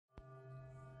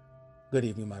Good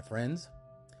evening, my friends,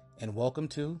 and welcome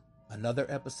to another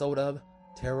episode of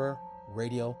Terror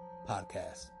Radio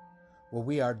Podcast, where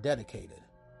we are dedicated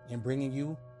in bringing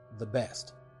you the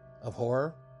best of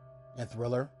horror and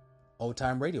thriller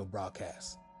old-time radio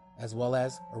broadcasts, as well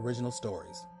as original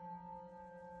stories.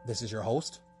 This is your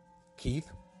host,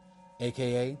 Keith,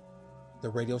 aka The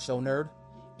Radio Show Nerd,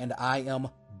 and I am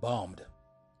bummed.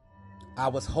 I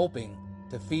was hoping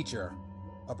to feature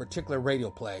a particular radio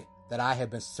play that I have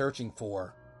been searching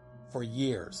for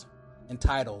years,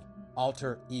 entitled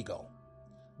Alter Ego,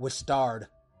 which starred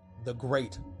the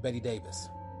great Bette Davis.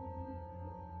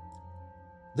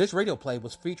 This radio play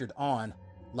was featured on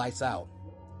Lights Out,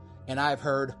 and I've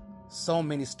heard so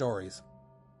many stories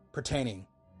pertaining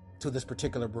to this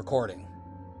particular recording.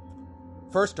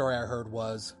 First story I heard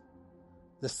was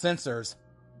the censors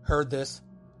heard this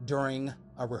during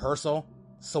a rehearsal,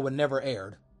 so it never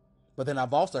aired. But then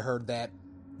I've also heard that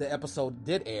the episode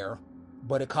did air,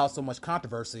 but it caused so much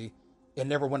controversy, it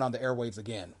never went on the airwaves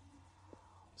again.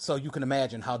 So you can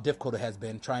imagine how difficult it has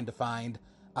been trying to find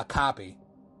a copy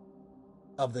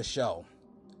of this show.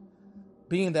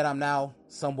 Being that I'm now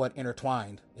somewhat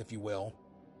intertwined, if you will,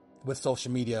 with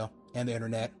social media and the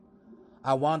internet,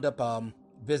 I wound up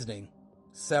visiting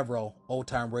several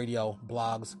old-time radio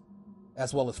blogs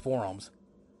as well as forums,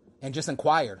 and just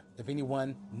inquired if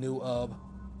anyone knew of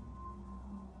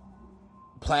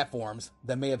platforms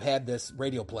that may have had this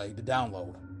radio play to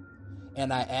download.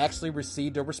 And I actually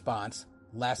received a response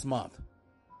last month.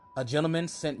 A gentleman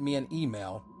sent me an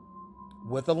email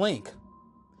with a link,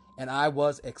 and I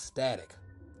was ecstatic.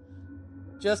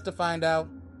 Just to find out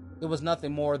it was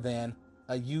nothing more than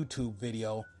a YouTube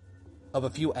video of a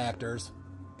few actors,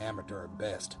 amateur at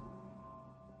best,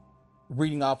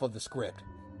 reading off of the script.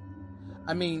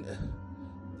 I mean,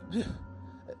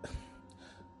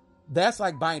 that's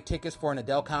like buying tickets for an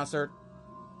Adele concert,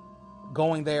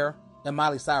 going there, and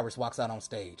Miley Cyrus walks out on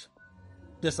stage.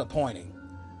 Disappointing.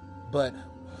 But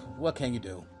what can you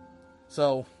do?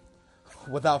 So,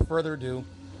 without further ado,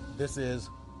 this is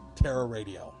Terror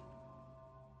Radio.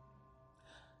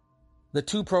 The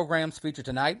two programs featured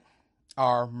tonight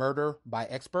are Murder by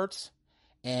Experts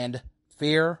and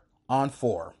Fear on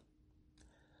 4.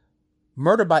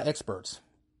 Murder by Experts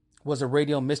was a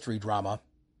radio mystery drama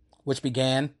which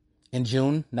began in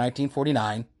June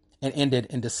 1949 and ended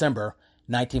in December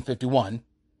 1951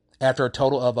 after a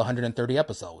total of 130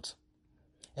 episodes.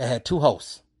 It had two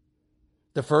hosts,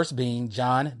 the first being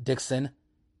John Dixon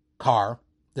Carr,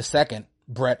 the second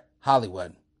Brett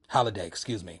Holiday.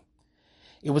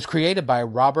 It was created by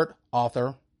Robert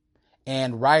author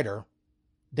and writer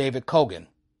David Kogan.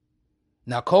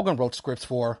 Now, Kogan wrote scripts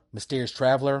for Mysterious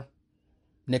Traveler,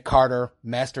 Nick Carter,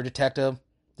 Master Detective,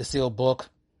 The Sealed Book,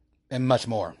 and much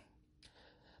more.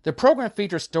 The program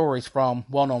featured stories from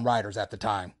well-known writers at the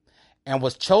time and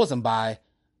was chosen by,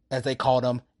 as they called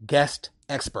them, guest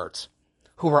experts,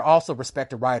 who were also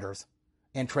respected writers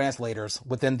and translators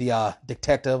within the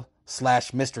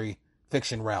detective/mystery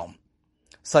fiction realm,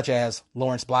 such as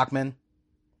Lawrence Blockman,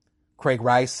 Craig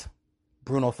Rice,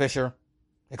 Bruno Fisher,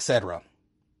 etc.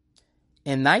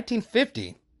 In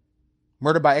 1950,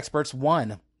 Murder by Experts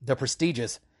won the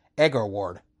prestigious Edgar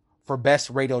Award for Best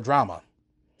Radio Drama.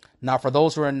 Now, for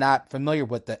those who are not familiar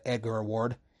with the Edgar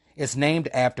Award, it's named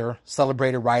after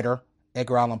celebrated writer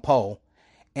Edgar Allan Poe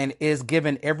and is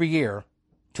given every year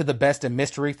to the best in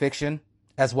mystery fiction,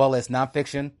 as well as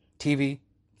nonfiction, TV,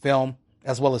 film,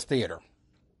 as well as theater.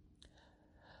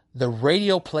 The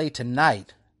radio play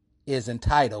tonight is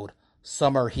entitled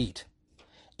Summer Heat,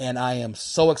 and I am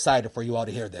so excited for you all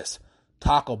to hear this.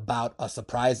 Talk about a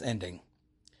surprise ending.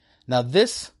 Now,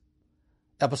 this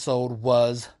episode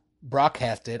was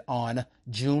broadcasted on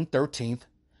June 13th,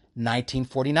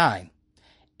 1949.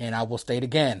 And I will state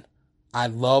again, I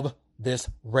love this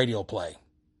radio play.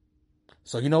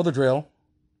 So you know the drill.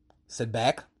 Sit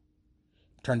back,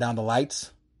 turn down the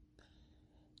lights,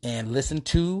 and listen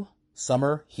to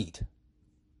Summer Heat.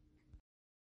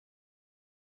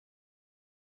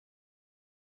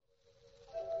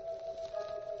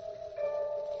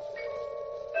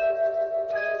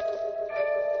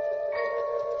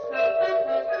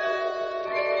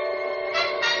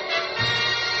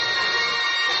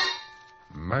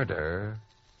 Murder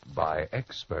by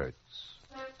Experts.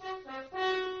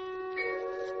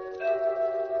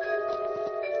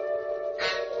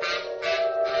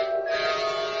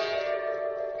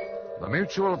 The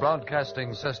Mutual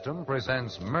Broadcasting System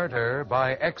presents Murder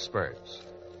by Experts,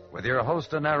 with your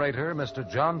host and narrator, Mr.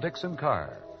 John Dixon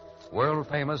Carr,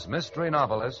 world-famous mystery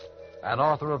novelist and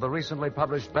author of the recently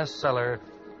published bestseller,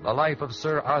 The Life of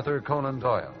Sir Arthur Conan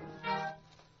Doyle.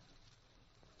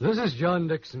 This is John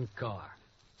Dixon Carr.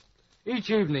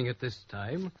 Each evening at this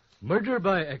time, Murder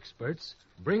by Experts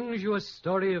brings you a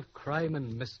story of crime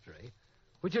and mystery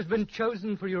which has been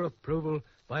chosen for your approval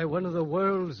by one of the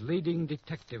world's leading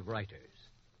detective writers.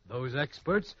 Those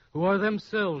experts who are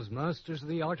themselves masters of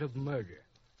the art of murder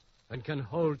and can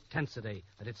hold tensity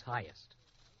at its highest.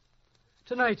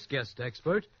 Tonight's guest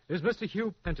expert is Mr.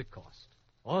 Hugh Pentecost,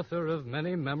 author of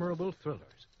many memorable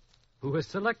thrillers, who has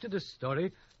selected a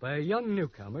story by a young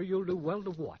newcomer you'll do well to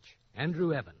watch,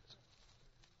 Andrew Evans.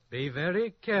 Be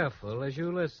very careful as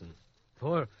you listen,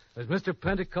 for, as Mr.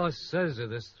 Pentecost says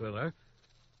of this thriller,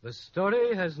 the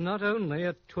story has not only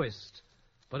a twist,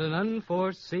 but an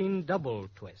unforeseen double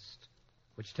twist,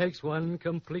 which takes one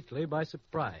completely by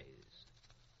surprise.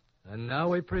 And now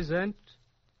we present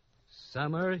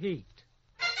Summer Heat.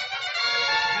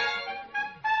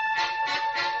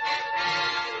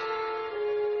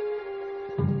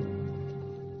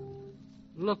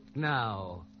 Look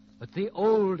now at the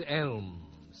old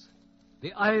elms,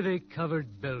 the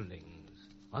ivy-covered buildings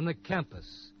on the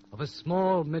campus of a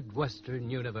small Midwestern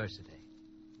university.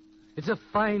 It's a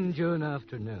fine June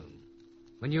afternoon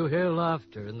when you hear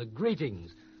laughter and the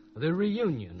greetings of the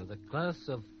reunion of the class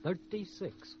of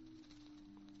 36.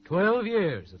 12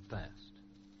 years have passed,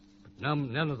 but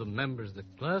none of the members of the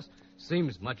class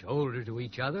seems much older to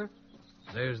each other.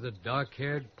 There's the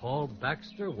dark-haired Paul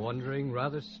Baxter wandering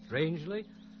rather strangely.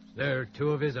 There are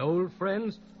two of his old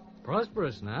friends,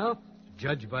 prosperous now,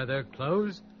 judged by their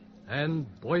clothes, and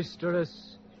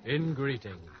boisterous in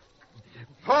greeting.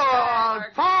 Paul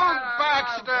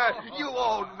Baxter, you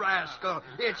old rascal.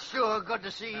 It's sure good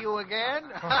to see you again.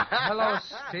 Hello,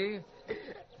 Steve.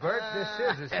 Bert,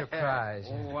 this is a surprise.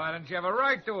 Oh, why didn't you have a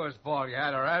right to us, Paul? You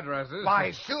had our addresses.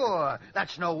 Why, sure.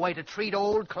 That's no way to treat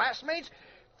old classmates.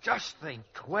 Just think,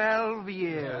 12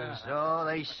 years. Yeah. Oh,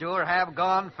 they sure have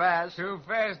gone fast. Too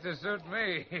fast to suit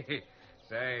me.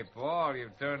 Say, Paul,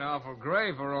 you've turned awful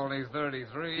gray for only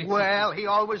 33. Well, he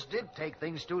always did take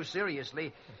things too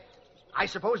seriously. I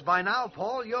suppose by now,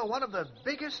 Paul, you're one of the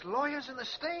biggest lawyers in the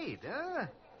state, huh?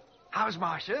 How's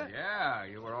Marcia? Yeah,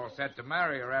 you were all set to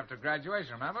marry her after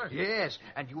graduation, remember? Yes,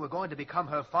 and you were going to become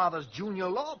her father's junior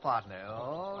law partner.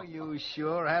 Oh, you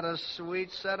sure had a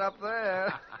sweet setup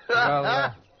there.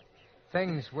 Well,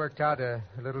 things worked out a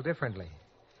little differently.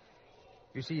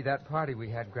 You see, that party we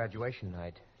had graduation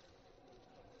night.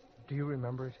 Do you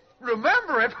remember it?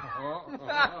 Remember it?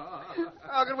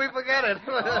 How could we forget it?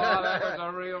 Oh, that was a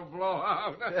real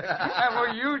blowout. And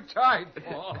were you tight,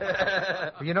 Paul?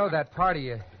 Well, you know, that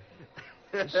party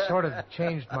sort of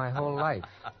changed my whole life.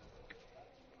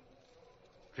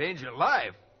 Changed your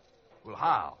life? Well,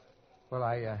 how? Well,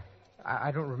 I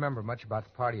don't remember much about the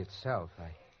party itself.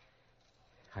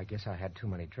 I guess I had too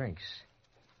many drinks.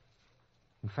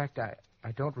 In fact, I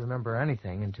don't remember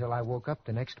anything until I woke up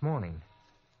the next morning.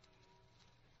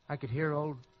 I could hear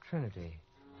old Trinity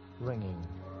ringing.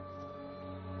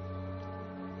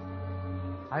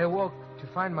 I awoke to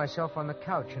find myself on the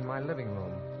couch in my living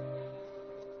room.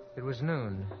 It was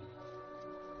noon,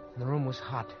 and the room was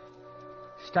hot,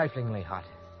 stiflingly hot.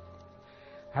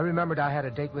 I remembered I had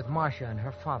a date with Marcia and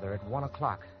her father at 1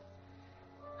 o'clock.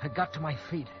 I got to my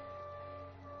feet.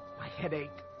 My head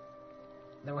ached.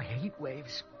 There were heat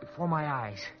waves before my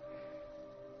eyes.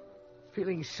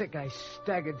 Feeling sick, I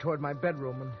staggered toward my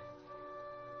bedroom, and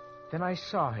then I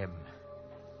saw him.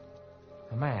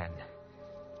 A man,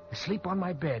 asleep on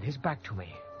my bed, his back to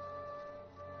me.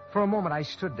 For a moment, I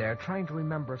stood there, trying to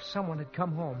remember if someone had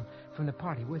come home from the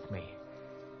party with me.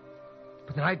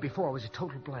 But the night before was a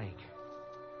total blank.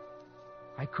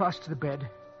 I crossed to the bed,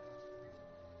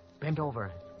 bent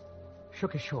over,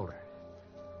 shook his shoulder.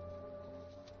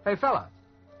 Hey, fella.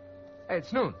 Hey,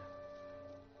 it's noon.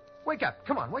 Wake up.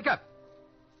 Come on, wake up.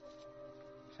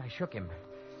 As I shook him,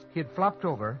 he had flopped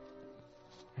over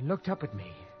and looked up at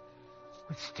me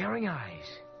with staring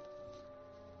eyes.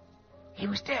 He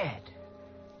was dead.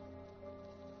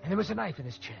 And there was a knife in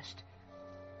his chest.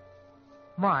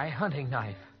 My hunting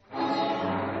knife. I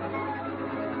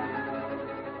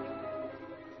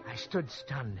stood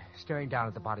stunned, staring down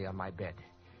at the body on my bed.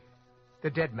 The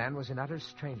dead man was an utter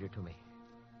stranger to me.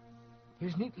 He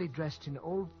was neatly dressed in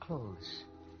old clothes.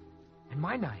 And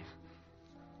my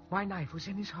knife was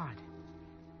in his heart.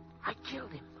 I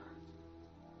killed him.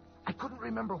 I couldn't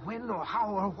remember when or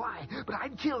how or why, but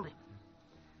I'd killed him.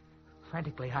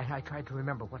 Frantically, I tried to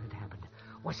remember what had happened.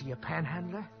 Was he a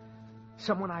panhandler?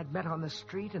 Someone I'd met on the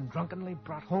street and drunkenly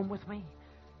brought home with me?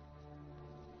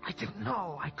 I didn't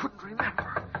know. I couldn't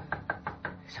remember.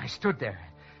 As I stood there,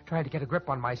 trying to get a grip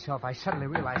on myself, I suddenly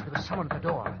realized there was someone at the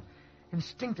door.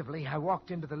 Instinctively, I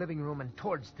walked into the living room and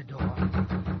towards the door.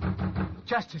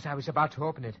 Just as I was about to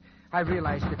open it, I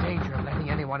realized the danger of letting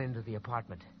anyone into the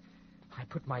apartment. I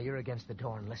put my ear against the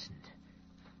door and listened.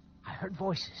 I heard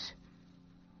voices.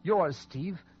 Yours,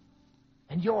 Steve.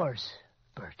 And yours,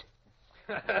 Bert.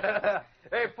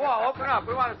 Hey, Paul, open up.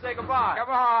 We want to say goodbye. Come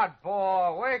on,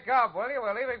 Paul. Wake up, will you?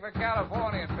 We're leaving for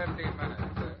California in 15 minutes.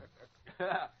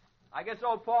 I guess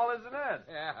old Paul isn't in.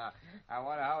 Yeah. I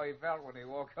wonder how he felt when he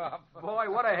woke up. Boy,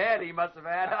 what a head he must have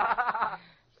had.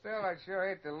 Still, I'd sure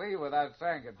hate to leave without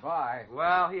saying goodbye.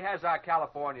 Well, he has our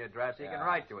California address. He can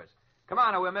write to us. Come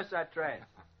on, or we'll miss that train.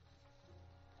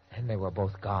 Then they were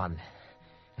both gone,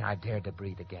 and I dared to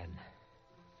breathe again.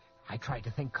 I tried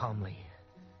to think calmly,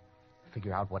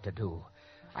 figure out what to do.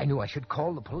 I knew I should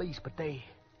call the police, but they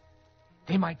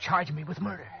might charge me with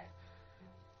murder.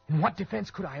 And what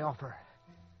defense could I offer?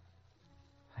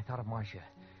 I thought of Marcia.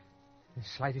 The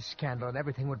slightest scandal and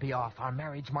everything would be off. Our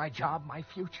marriage, my job, my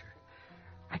future.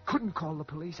 I couldn't call the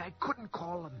police. I couldn't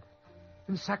call them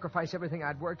and sacrifice everything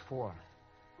I'd worked for.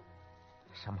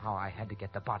 Somehow I had to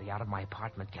get the body out of my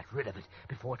apartment, get rid of it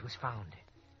before it was found.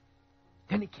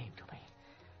 Then it came to me.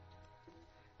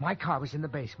 My car was in the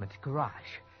basement,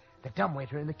 garage. The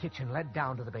dumbwaiter in the kitchen led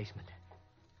down to the basement.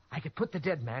 I could put the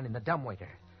dead man in the dumbwaiter,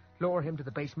 lower him to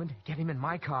the basement, get him in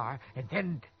my car, and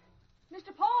then...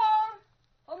 Mr. Paul!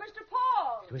 Oh, Mr.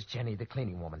 Paul! It was Jenny, the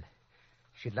cleaning woman.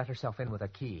 She'd let herself in with a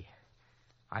key.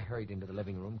 I hurried into the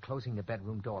living room, closing the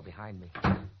bedroom door behind me.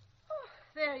 Oh,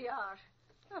 there you are.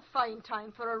 A fine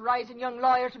time for a rising young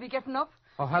lawyer to be getting up.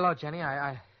 Oh, hello, Jenny.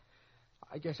 I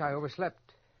guess I overslept.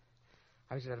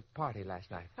 I was at a party last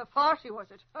night. A party, was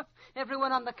it?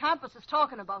 Everyone on the campus is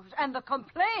talking about it. And the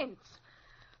complaints.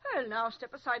 Well, now,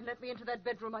 step aside and let me into that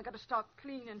bedroom. I got to start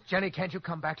cleaning. Jenny, can't you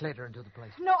come back later and do the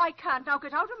place? No, I can't. Now,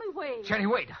 get out of my way. Jenny,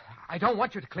 wait. I don't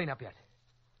want you to clean up yet.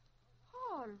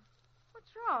 Paul,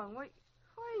 what's wrong? Why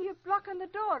are you blocking the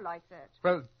door like that?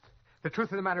 Well, the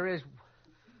truth of the matter is,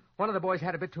 one of the boys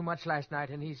had a bit too much last night,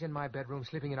 and he's in my bedroom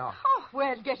sleeping it off. Oh,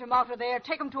 well, get him out of there.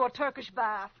 Take him to a Turkish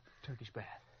bath. Turkish bath.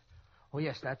 Oh,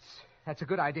 yes, that's a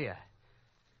good idea.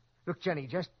 Look, Jenny,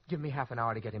 just give me half an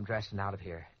hour to get him dressed and out of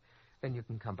here. Then you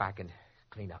can come back and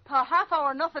clean up. A half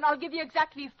hour, nothing. I'll give you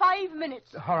exactly 5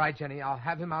 minutes. All right, Jenny, I'll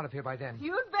have him out of here by then.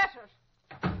 You'd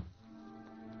better.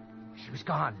 She was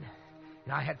gone,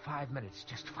 and I had 5 minutes,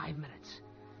 just 5 minutes.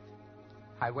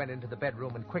 I went into the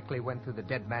bedroom and quickly went through the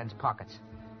dead man's pockets.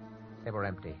 They were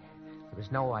empty. There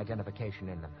was no identification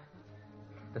in them.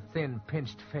 The thin,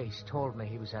 pinched face told me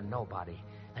he was a nobody,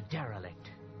 a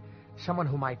derelict, someone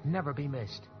who might never be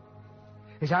missed.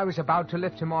 As I was about to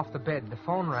lift him off the bed, the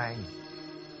phone rang.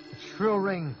 Its shrill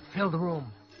ring filled the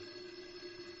room.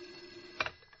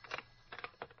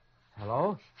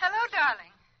 Hello? Hello,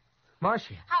 darling.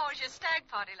 Marcia. How was your stag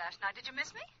party last night? Did you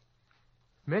miss me?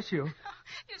 Miss you?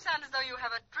 You sound as though you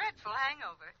have a dreadful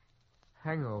hangover.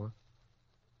 Hangover?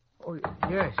 Oh,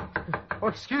 yes. Oh,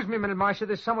 excuse me a minute, Marcia.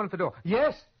 There's someone at the door.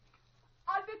 Yes?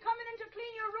 I'll be coming in to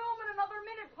clean your room in another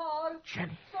minute, Paul.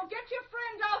 Jenny. So get your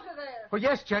friend out of there. Oh,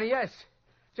 yes, Jenny, yes.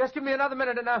 Just give me another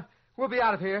minute and we'll be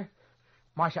out of here.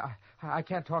 Marcia, I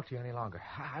can't talk to you any longer.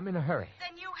 I'm in a hurry.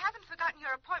 Then you haven't forgotten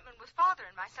your appointment with Father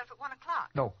and myself at 1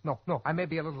 o'clock. No. I may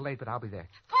be a little late, but I'll be there.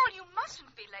 Paul, you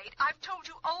mustn't be late. I've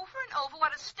told you over and over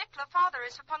what a stickler Father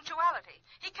is for punctuality.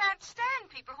 He can't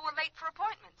stand people who are late for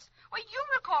appointments. Well, you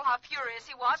recall how furious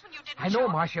he was when you didn't I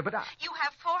know, show up. Marcia, but You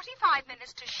have 45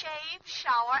 minutes to shave,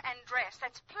 shower, and dress.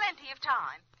 That's plenty of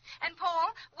time. And,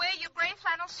 Paul, wear your gray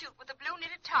flannel suit with a blue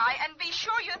knitted tie, and be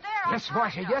sure you're there on Yes, time,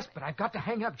 Marcia, darling. yes, but I've got to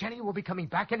hang up. Jenny will be coming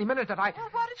back any minute that I... Well,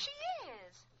 what if she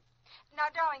is? Now,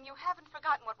 darling, you haven't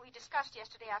forgotten what we discussed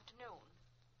yesterday afternoon.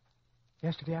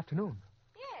 Yesterday afternoon?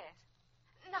 Yes.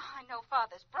 No, I know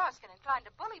Father's brusque and inclined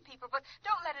to bully people, but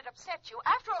don't let it upset you.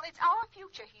 After all, it's our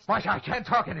future he's... Marcia, I can't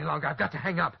talk any longer. I've got to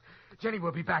hang up. Jenny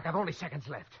will be back. I've only seconds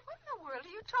left. What in the world are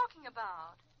you talking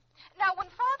about? Now, when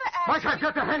Father asks... Marcia, I've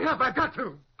got to hang up. I've got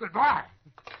to. Goodbye.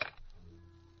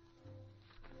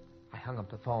 I hung up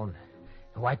the phone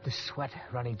and wiped the sweat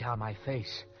running down my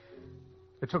face.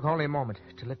 It took only a moment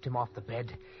to lift him off the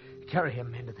bed, carry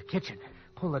him into the kitchen,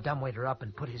 pull the dumbwaiter up,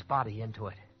 and put his body into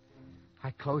it. I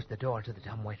closed the door to the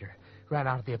dumbwaiter, ran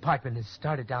out of the apartment, and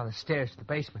started down the stairs to the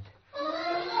basement.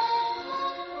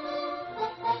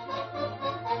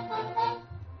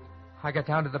 I got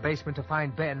down to the basement to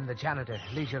find Ben, the janitor,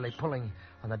 leisurely pulling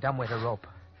on the dumbwaiter rope.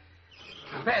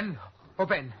 Ben! Oh,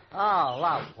 Ben. Oh,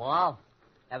 well, Paul.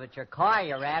 If it's your car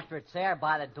you're after, it's there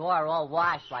by the door, all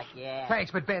washed like you asked.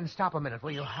 Thanks, but Ben, stop a minute,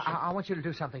 will you? I want you to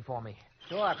do something for me.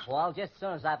 Sure, Paul, just as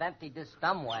soon as I've emptied this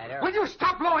dumbwaiter. Will you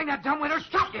stop blowing that dumbwaiter?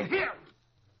 Stop, you hear?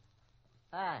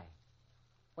 Hey,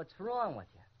 What's wrong with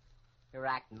you? You're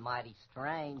acting mighty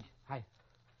strange.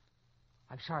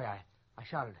 I'm sorry I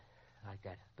shouted like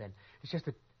that, Ben. It's just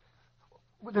that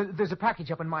there's a package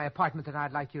up in my apartment that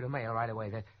I'd like you to mail right away.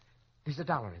 There's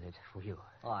 $1 in it for you.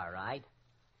 All right.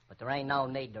 But there ain't no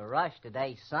need to rush.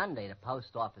 Today's Sunday. The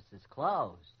post office is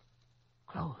closed.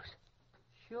 Closed?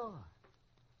 Sure.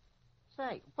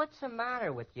 Say, what's the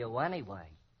matter with you anyway?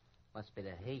 Must be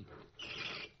the heat.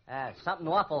 Something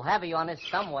awful heavy on this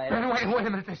somewhere. Ben, wait a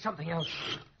minute. There's something else.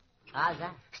 How's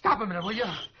that? Stop a minute, will you?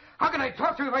 How can I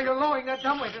talk to you while you're lowering that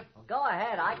dumbwaiter? Well, go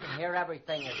ahead. I can hear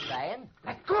everything you're saying.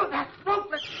 Let go of that rope.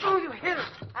 Let go, you hit it.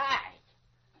 Hey!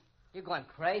 You going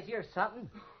crazy or something?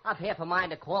 I've half a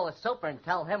mind to call the super and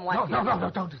tell him what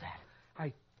No, don't do that.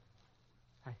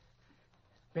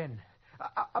 Ben,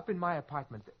 up in my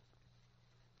apartment,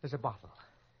 there's a bottle.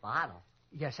 Bottle?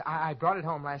 Yes, I brought it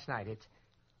home last night.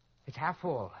 It's half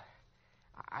full.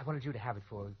 I wanted you to have it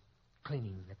for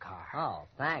cleaning the car. Oh,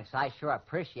 thanks. I sure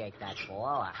appreciate that,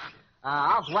 Paul.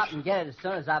 I'll go up and get it as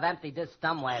soon as I've emptied this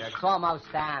dumbwaiter. It's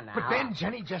almost down now. But Ben,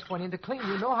 Jenny just went in to clean.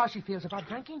 You know how she feels about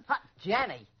drinking?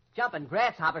 Jenny? Jumping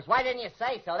grasshoppers. Why didn't you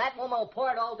say so? That woman will pour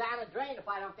it all down the drain if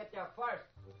I don't get there first.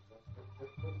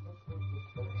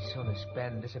 As soon as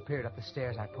Ben disappeared up the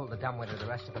stairs, I pulled the dumbwaiter the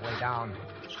rest of the way down,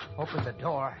 opened the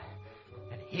door,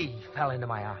 and he fell into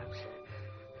my arms.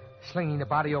 Slinging the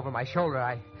body over my shoulder,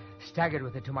 I staggered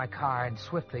with it to my car and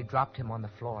swiftly dropped him on the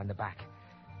floor in the back.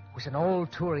 It was an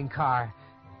old touring car.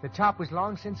 The top was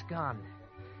long since gone.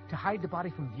 To hide the body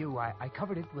from view, I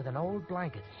covered it with an old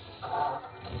blanket. A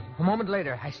moment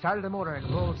later, I started the motor and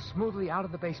rolled smoothly out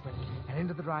of the basement and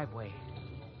into the driveway.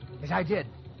 As I did,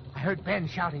 I heard Ben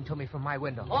shouting to me from my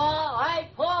window. Oh, hey,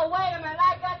 Paul, wait a minute.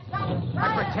 I got something to say.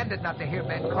 I pretended not to hear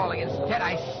Ben calling. Instead,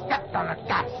 I stepped on the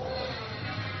gas.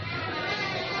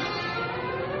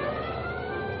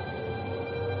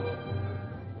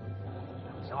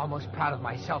 I was almost proud of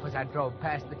myself as I drove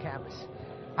past the campus.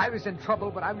 I was in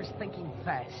trouble, but I was thinking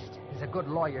fast, as a good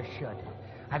lawyer should.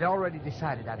 I'd already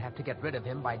decided I'd have to get rid of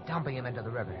him by dumping him into the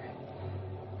river.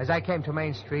 As I came to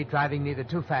Main Street, driving neither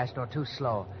too fast nor too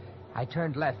slow, I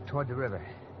turned left toward the river.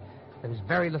 There was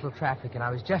very little traffic, and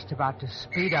I was just about to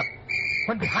speed up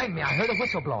when behind me I heard a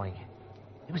whistle blowing.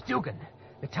 It was Dugan,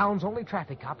 the town's only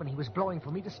traffic cop, and he was blowing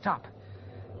for me to stop.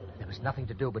 There was nothing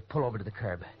to do but pull over to the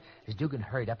curb. As Dugan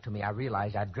hurried up to me, I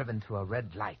realized I'd driven through a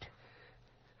red light.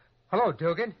 Hello,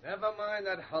 Dugan. Never mind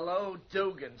that hello,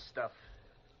 Dugan stuff.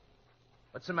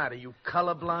 What's the matter, you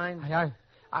colorblind?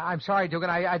 I'm sorry, Dugan.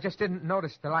 I just didn't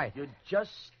notice the light. You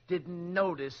just didn't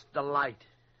notice the light.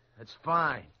 That's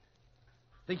fine.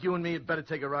 Think you and me had better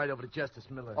take a ride over to Justice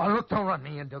Miller. Oh, look, don't run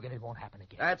me in, Dugan. It won't happen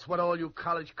again. That's what all you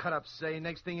college cut-ups say.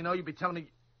 Next thing you know, you'll be telling me...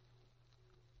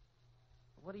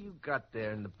 What do you got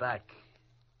there in the back?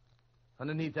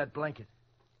 Underneath that blanket?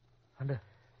 Under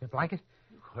the blanket?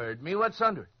 You heard me. What's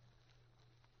under it?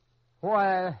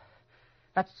 Why,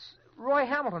 that's Roy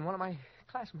Hamilton, one of my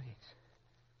classmates.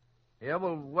 Yeah,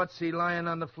 well, what's he lying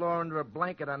on the floor under a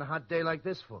blanket on a hot day like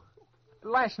this for?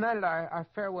 Last night at our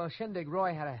farewell shindig,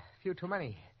 Roy had a few too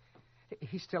many.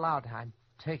 He's still out. I'm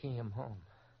taking him home.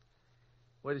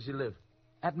 Where does he live?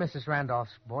 At Mrs.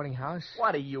 Randolph's boarding house.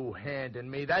 What are you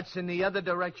handing me? That's in the other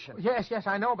direction. Yes,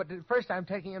 I know, but first I'm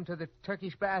taking him to the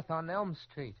Turkish Bath on Elm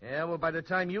Street. Yeah, well, by the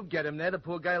time you get him there, the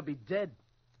poor guy will be dead.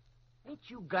 Ain't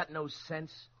you got no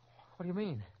sense? What do you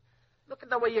mean? Look at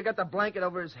the way you got the blanket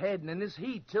over his head and in this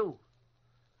heat, too.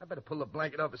 I better pull the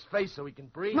blanket off his face so he can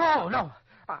breathe. No.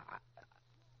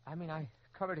 I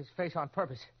covered his face on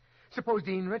purpose. Suppose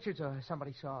Dean Richards or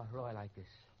somebody saw Roy like this.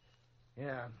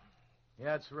 Yeah,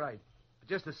 that's right. But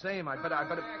just the same, I better...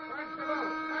 Constable,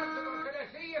 could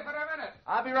I see you for a minute?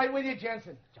 I'll be right with you,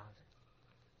 Jensen.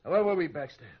 Where were we,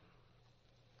 Baxter?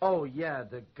 Oh, yeah,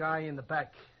 the guy in the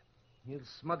back. He'll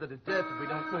smother to death if we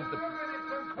don't move the...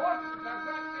 It's important. I've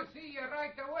got to see you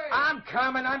right away. I'm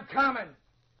coming.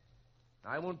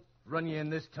 I won't run you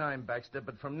in this time, Baxter,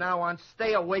 but from now on,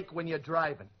 stay awake when you're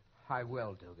driving. I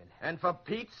will, Dugan. And for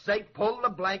Pete's sake, pull the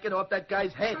blanket off that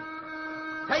guy's head.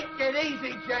 Take it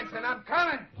easy, Jensen. I'm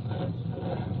coming.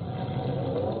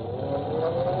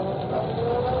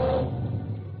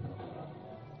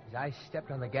 As I stepped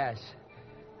on the gas,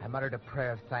 I muttered a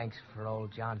prayer of thanks for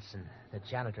old Johnson, the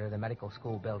janitor of the medical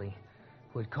school building,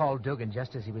 who had called Dugan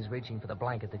just as he was reaching for the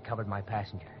blanket that covered my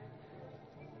passenger.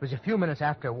 It was a few minutes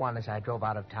after 1 as I drove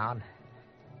out of town.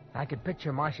 I could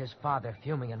picture Marcia's father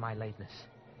fuming in my lateness.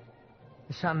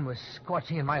 The sun was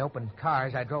scorching in my open car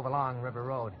as I drove along River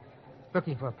Road,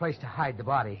 looking for a place to hide the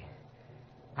body.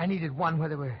 I needed one where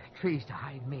there were trees to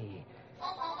hide me.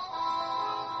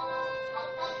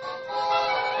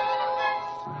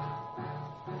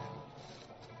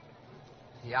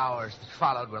 The hours that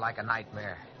followed were like a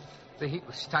nightmare. The heat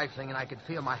was stifling, and I could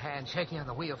feel my hand shaking on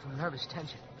the wheel from nervous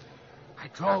tension. I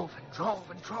drove and drove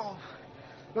and drove,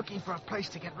 looking for a place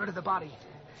to get rid of the body.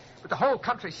 But the whole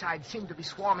countryside seemed to be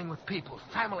swarming with people,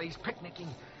 families picnicking,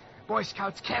 Boy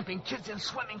Scouts camping, kids in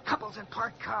swimming, couples in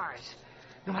parked cars.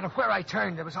 No matter where I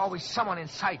turned, there was always someone in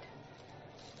sight.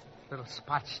 Little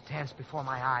spots danced before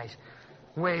my eyes.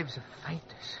 Waves of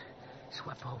faintness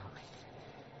swept over me.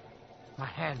 My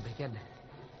hand began to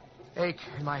ache,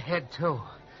 and my head, too.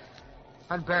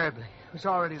 Unbearably. It was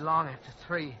already long after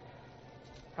 3.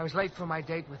 I was late for my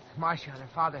date with Marcia and her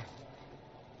father.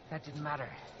 That didn't matter.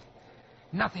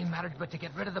 Nothing mattered but to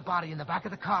get rid of the body in the back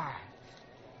of the car.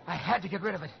 I had to get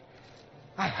rid of it.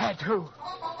 I had to.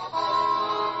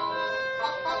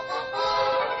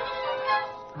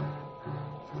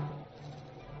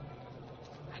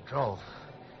 I drove,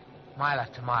 mile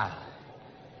after mile,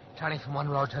 turning from one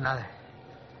road to another,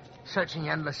 searching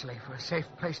endlessly for a safe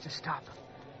place to stop.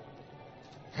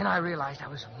 Then I realized I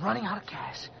was running out of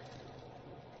gas.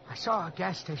 I saw a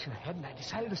gas station ahead, and I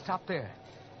decided to stop there.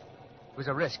 It was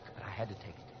a risk, but I had to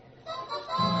take it.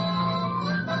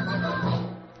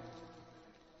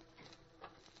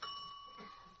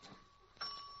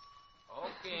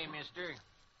 Okay, mister.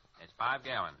 It's 5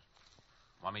 gallons.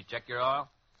 Want me to check your oil?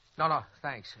 No,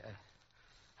 thanks.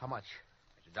 How much?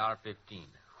 It's $1.15.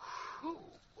 Whew,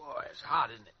 boy, it's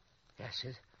hot, isn't it? Yes,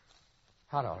 it's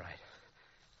hot, all right.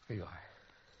 Here you are.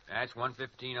 That's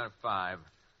 $1.15 out of 5.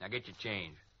 Now get your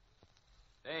change.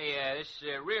 Hey, this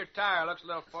rear tire looks a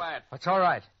little flat. That's all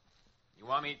right. You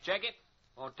want me to check it?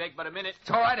 Won't take but a minute.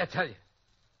 It's all right, I tell you.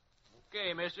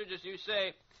 Okay, mister, just you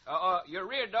say. Your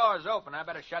rear door's open. I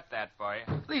better shut that for you.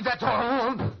 Leave that door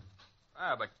alone.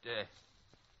 Ah, but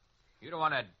you don't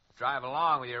want to drive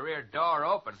along with your rear door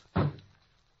open.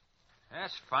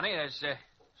 That's funny. There's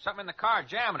something in the car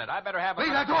jamming it. I better have a...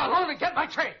 Leave that door alone and get my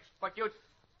change. But you...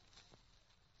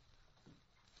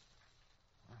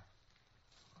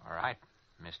 All right,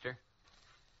 mister.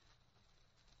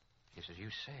 Just as you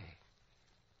say.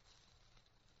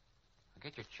 I'll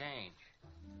get your change.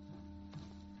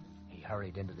 He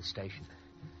hurried into the station.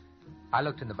 I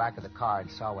looked in the back of the car and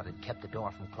saw what had kept the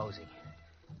door from closing.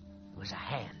 It was a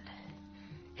hand.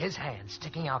 His hand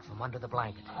sticking out from under the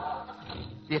blanket.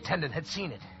 The attendant had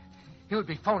seen it. He would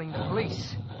be phoning the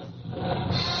police.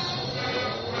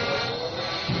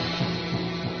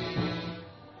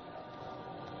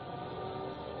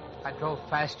 I drove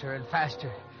faster and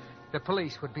faster. The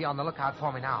police would be on the lookout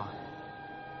for me now.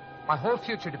 My whole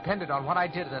future depended on what I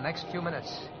did in the next few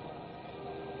minutes.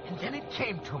 And then it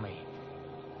came to me.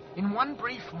 In one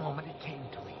brief moment, it came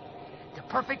to me. The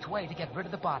perfect way to get rid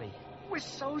of the body was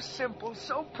so simple,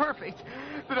 so perfect,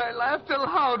 that I laughed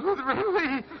aloud with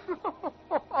relief.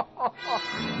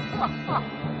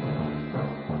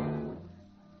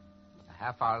 A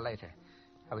half hour later,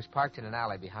 I was parked in an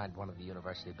alley behind one of the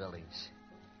university buildings.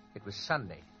 It was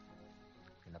Sunday,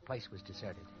 and the place was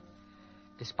deserted.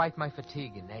 Despite my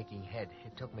fatigue and aching head,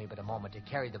 it took me but a moment to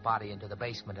carry the body into the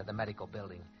basement of the medical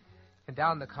building and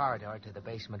down the corridor to the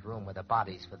basement room where the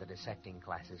bodies for the dissecting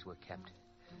classes were kept.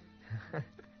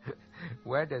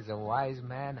 Where does a wise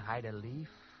man hide a leaf?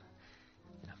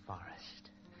 In a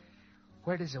forest.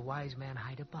 Where does a wise man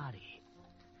hide a body?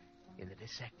 In the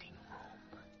dissecting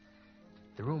room.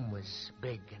 The room was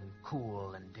big and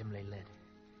cool and dimly lit.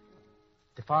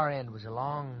 The far end was a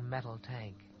long metal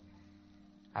tank.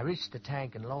 I reached the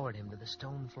tank and lowered him to the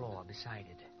stone floor beside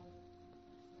it.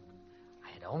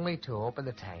 I had only to open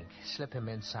the tank, slip him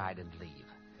inside, and leave.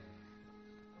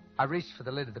 I reached for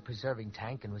the lid of the preserving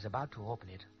tank and was about to open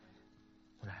it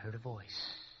when I heard a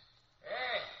voice.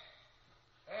 Hey,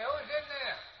 who's in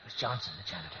there? It was Johnson, the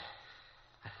janitor.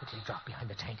 I quickly dropped behind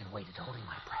the tank and waited, holding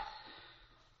my breath.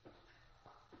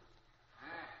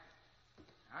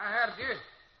 I heard you.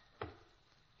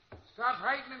 Stop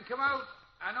hiding and come out.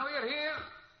 I know you're here.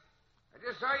 I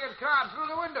just saw your car through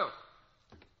the window.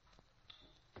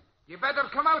 You better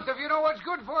come out if you know what's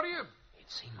good for you. He'd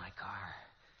seen my car.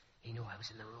 He knew I was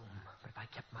in the room. But if I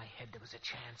kept my head, there was a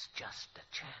chance, just a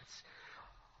chance.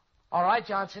 All right,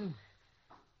 Johnson.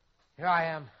 Here I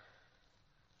am.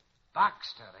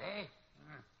 Baxter, eh?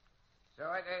 So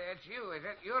it's you, is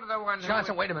it? You're the one who...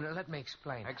 Johnson, wait a minute. Let me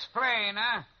explain. Explain,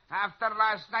 huh? After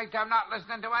last night, I'm not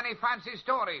listening to any fancy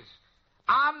stories.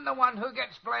 I'm the one who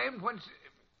gets blamed when...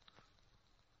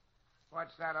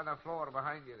 What's that on the floor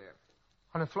behind you there?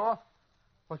 On the floor?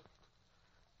 What?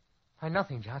 Why,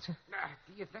 nothing, Johnson.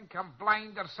 Do you think I'm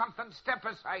blind or something? Step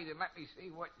aside and let me see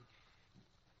what...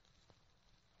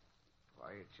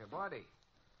 Why, it's a body.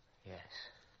 Yes.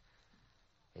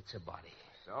 It's a body.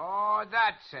 So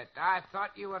that's it. I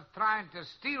thought you were trying to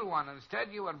steal one. Instead,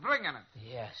 you were bringing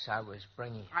it. Yes, I was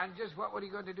bringing. And just what were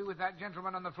you going to do with that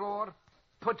gentleman on the floor?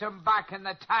 Put him back in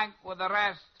the tank with the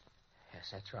rest?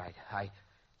 Yes, that's right.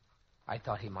 I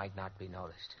thought he might not be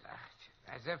noticed.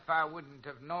 As if I wouldn't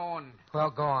have known.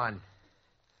 Well, go on.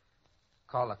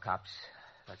 Call the cops.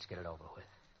 Let's get it over with.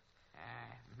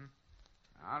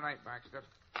 All right, Baxter.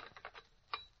 Of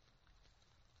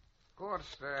course,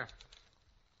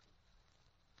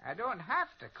 I don't have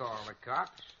to call the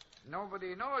cops.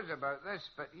 Nobody knows about this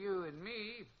but you and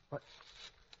me. What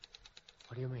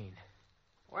do you mean?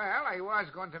 Well, I was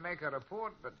going to make a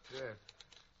report, but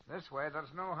this way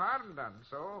there's no harm done,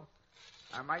 so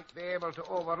I might be able to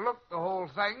overlook the whole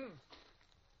thing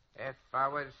if I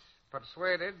was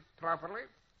persuaded properly.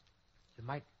 You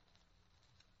might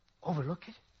overlook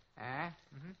it?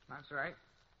 That's right.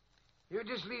 You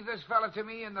just leave this fella to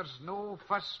me, and there's no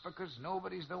fuss because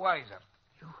nobody's the wiser.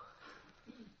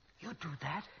 You'd do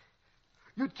that?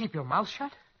 You'd keep your mouth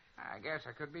shut? I guess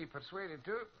I could be persuaded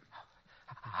to.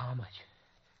 How much?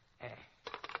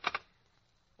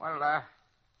 Well,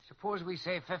 suppose we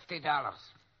say $50.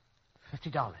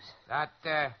 $50? That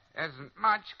isn't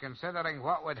much, considering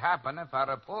what would happen if I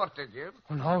reported you.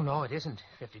 Oh, no, it isn't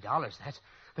 $50.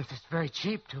 That's just very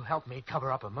cheap to help me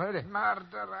cover up a murder.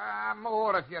 Murder?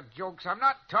 More of your jokes. I'm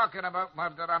not talking about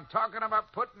murder. I'm talking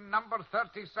about putting number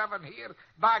 37 here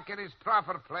back in his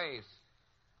proper place.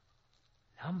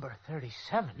 Number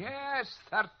 37? Yes,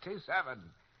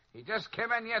 37. He just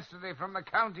came in yesterday from the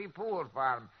county poor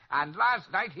farm, and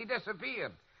last night he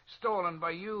disappeared, stolen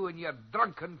by you and your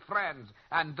drunken friends,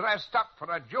 and dressed up for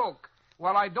a joke.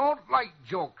 Well, I don't like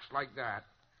jokes like that.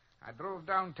 I drove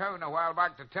downtown a while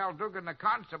back to tell Dugan the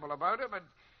constable about it, but...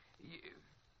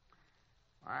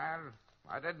 Well,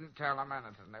 I didn't tell him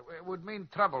anything. It would mean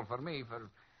trouble for me for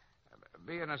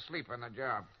being asleep on the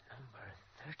job. Number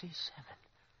 37.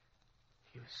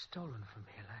 He was stolen from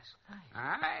here last night.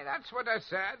 Aye, that's what I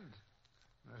said.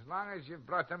 As long as you've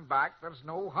brought him back, there's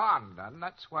no harm done.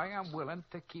 That's why I'm willing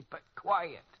to keep it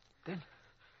quiet.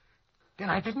 Then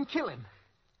I didn't kill him.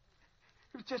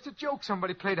 It was just a joke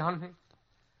somebody played on me.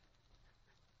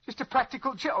 Just a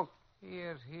practical joke.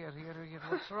 Here.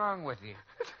 What's wrong with you?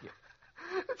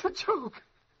 It's a joke.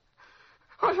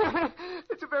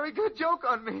 It's a very good joke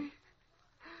on me.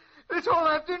 This whole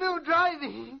afternoon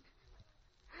driving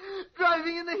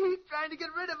in the heat, trying to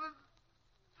get rid of him.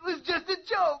 It was just a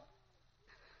joke.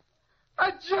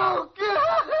 A joke.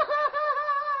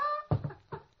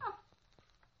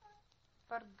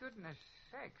 For goodness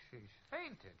sakes, he's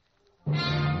fainted.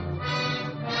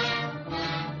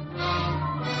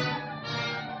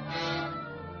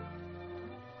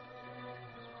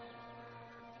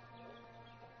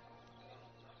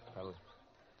 Well,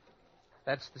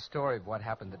 that's the story of what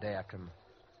happened the day after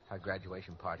our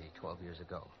graduation party 12 years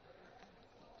ago.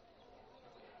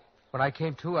 When I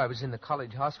came to, I was in the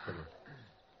college hospital.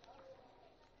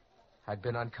 I'd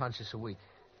been unconscious a week.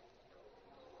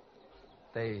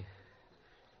 They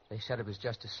said it was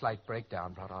just a slight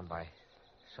breakdown brought on by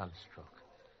sunstroke.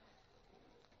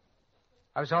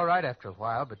 I was all right after a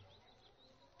while, but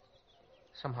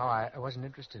somehow I wasn't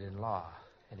interested in law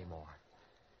anymore.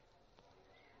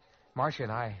 Marcia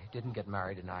and I didn't get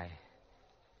married, and I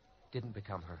didn't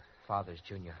become her father's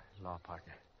junior law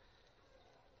partner.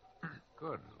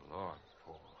 Good Lord,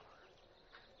 Paul.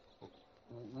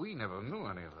 We never knew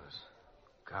any of this.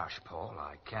 Gosh, Paul,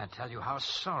 I can't tell you how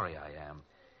sorry I am.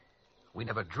 We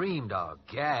never dreamed our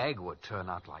gag would turn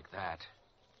out like that.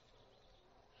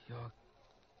 Your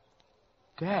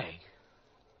gag?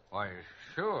 Why,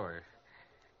 sure.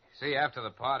 See, after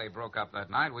the party broke up that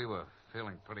night, we were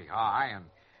feeling pretty high, and...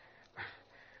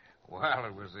 Well,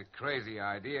 it was a crazy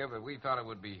idea, but we thought it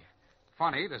would be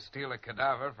funny to steal a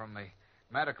cadaver from the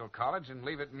medical college and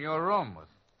leave it in your room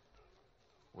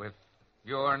with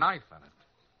your knife in it.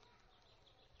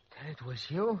 Then it was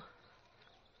you?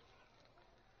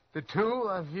 The two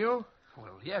of you?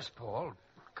 Well, yes, Paul.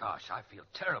 Gosh, I feel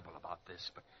terrible about this,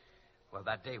 but... Well,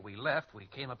 that day we left, we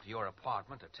came up to your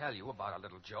apartment to tell you about our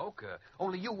little joke,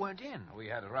 only you weren't in. We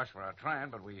had to rush for our train,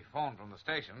 but we phoned from the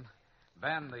station.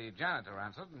 Ben, the janitor,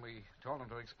 answered, and we told him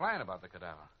to explain about the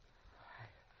cadaver.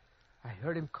 I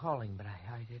heard him calling, but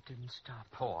I didn't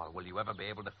stop. Paul, will you ever be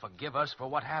able to forgive us for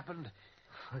what happened?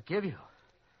 Forgive you?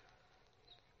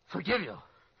 Forgive you?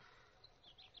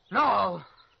 No.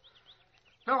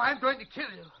 No, I'm going to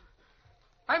kill you.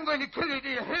 I'm going to kill you, do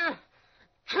you hear?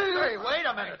 Kill you. Hey, wait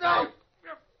a minute. No.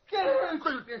 Get him.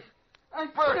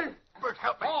 Bert,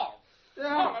 help me. Paul,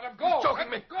 let him go. He's choking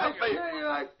me. Help me.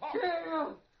 I kill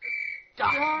you.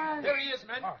 Doc, there he is,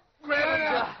 men. Grab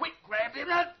him. Quick, grab him.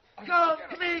 go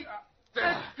of me.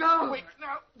 Let go. Wait,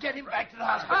 now, get him back to the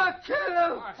hospital. I'll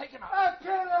kill him. Take him out. I'll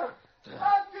kill him.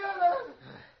 I'll kill him.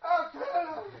 I'll kill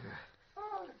him.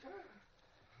 I'll kill him.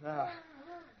 Now,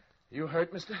 you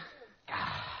hurt, mister?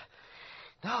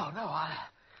 No,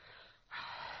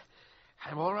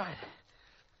 I'm all right.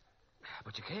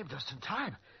 But you came just in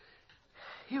time.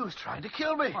 He was trying to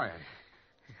kill me. Why,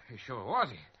 he sure was.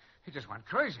 He just went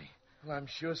crazy. Well, I'm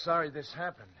sure sorry this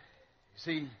happened. You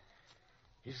see,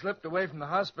 he slipped away from the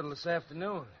hospital this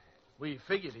afternoon. We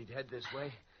figured he'd head this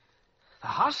way. The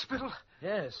hospital?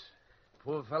 Yes.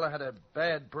 Poor fella had a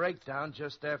bad breakdown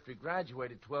just after he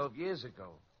graduated 12 years ago.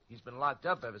 He's been locked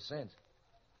up ever since.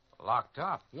 Locked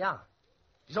up? Yeah.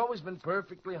 He's always been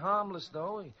perfectly harmless,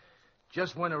 though. He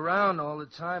just went around all the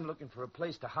time looking for a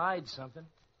place to hide something.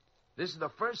 This is the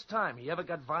first time he ever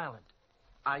got violent.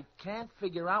 I can't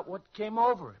figure out what came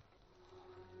over him.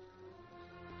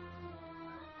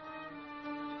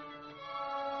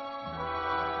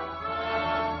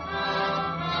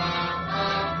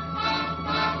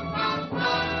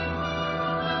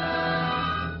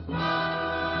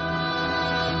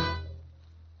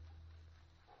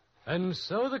 And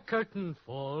so the curtain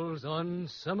falls on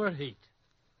Summer Heat,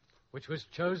 which was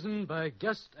chosen by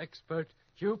guest expert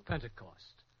Hugh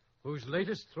Pentecost, whose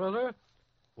latest thriller,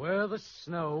 Where the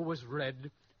Snow Was Red,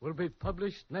 will be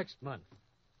published next month.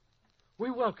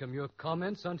 We welcome your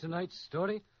comments on tonight's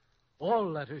story. All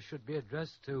letters should be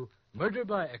addressed to Murder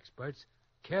by Experts,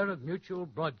 care of Mutual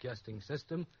Broadcasting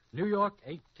System, New York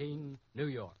 18, New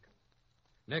York.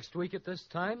 Next week at this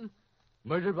time,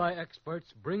 Murder by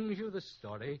Experts brings you the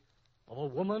story of a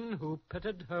woman who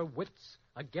pitted her wits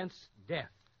against death.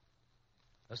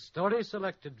 A story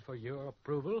selected for your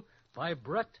approval by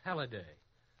Brett Halliday,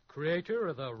 creator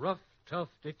of the rough, tough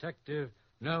detective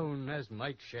known as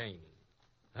Mike Shane.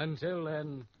 Until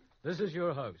then, this is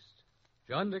your host,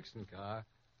 John Dixon Carr,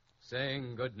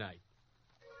 saying good night.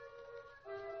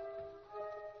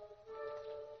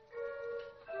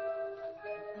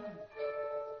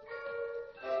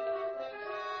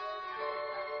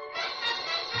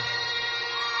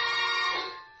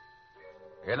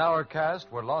 In our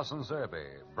cast were Lawson Zerby,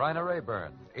 Bryna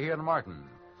Rayburn, Ian Martin,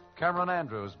 Cameron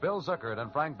Andrews, Bill Zuckert,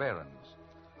 and Frank Behrens.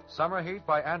 Summer Heat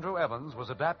by Andrew Evans was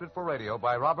adapted for radio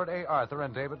by Robert A. Arthur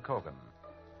and David Kogan.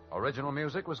 Original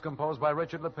music was composed by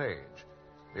Richard LePage.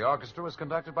 The orchestra was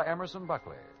conducted by Emerson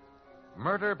Buckley.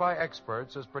 Murder by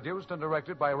Experts is produced and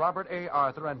directed by Robert A.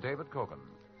 Arthur and David Kogan.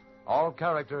 All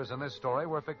characters in this story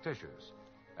were fictitious,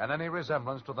 and any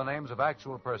resemblance to the names of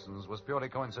actual persons was purely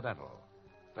coincidental.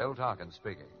 Bill Tonkin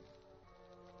speaking.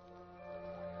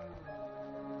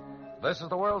 This is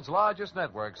the world's largest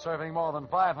network serving more than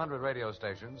 500 radio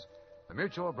stations, the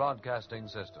Mutual Broadcasting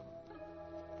System.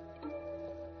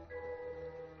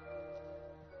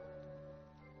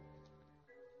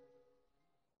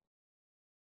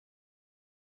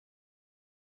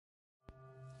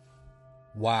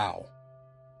 Wow.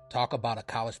 Talk about a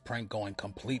college prank going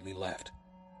completely left.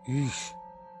 Eesh.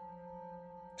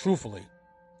 Truthfully,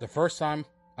 the first time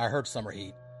I heard Summer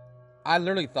Heat, I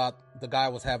literally thought the guy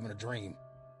was having a dream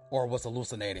or was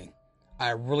hallucinating.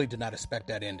 I really did not expect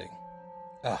that ending.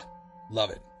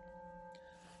 Love it.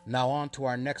 Now on to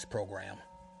our next program,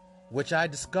 which I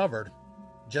discovered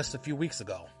just a few weeks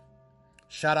ago.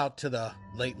 Shout out to the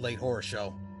Late Late Horror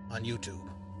Show on YouTube.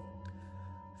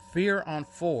 Fear on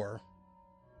 4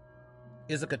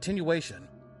 is a continuation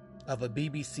of a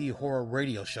BBC horror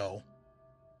radio show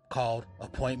called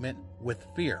Appointment with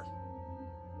Fear,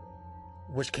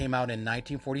 which came out in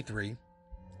 1943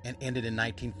 and ended in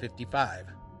 1955.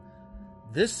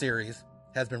 This series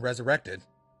has been resurrected,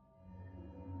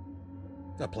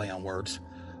 a play on words,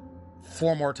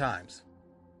 4 more times.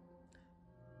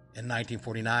 In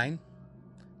 1949,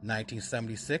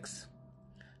 1976,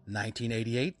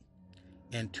 1988,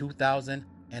 and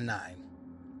 2009.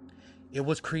 It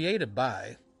was created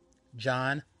by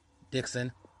John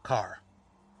Dixon Carr.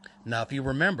 Now, if you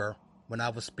remember, when I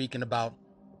was speaking about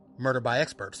Murder by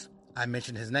Experts, I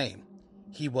mentioned his name.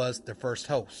 He was the first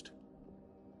host.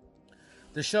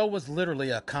 The show was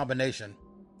literally a combination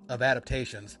of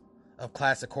adaptations of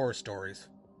classic horror stories,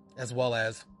 as well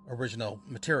as original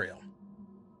material.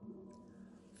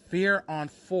 Fear on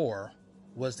 4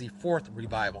 was the 4th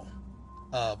revival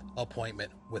of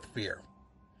Appointment with Fear,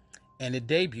 and it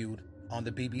debuted on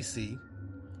the BBC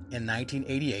in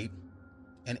 1988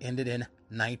 and ended in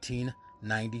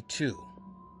 1992.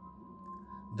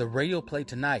 The radio play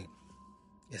tonight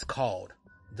is called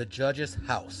The Judge's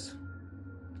House,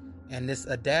 and it's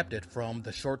adapted from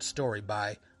the short story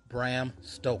by Bram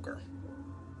Stoker.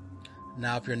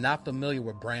 Now, if you're not familiar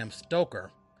with Bram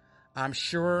Stoker, I'm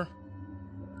sure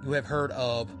you have heard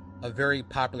of a very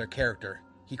popular character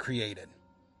he created.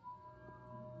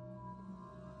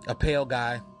 A pale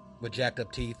guy with jacked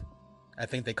up teeth. I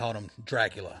think they called him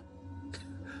Dracula.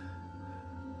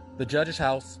 The Judge's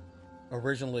House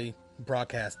originally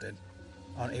broadcasted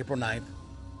on April 9th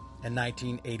in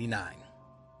 1989.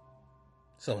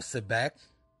 So sit back,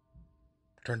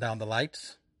 turn down the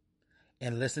lights,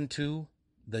 and listen to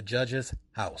The Judge's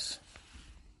House.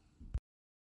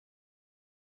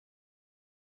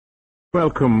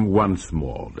 Welcome once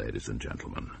more, ladies and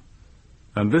gentlemen.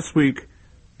 And this week,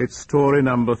 it's story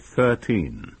number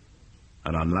 13.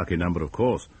 An unlucky number, of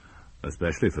course,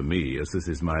 especially for me, as this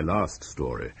is my last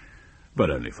story, but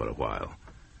only for a while.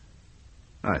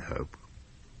 I hope.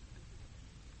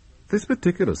 This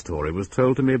particular story was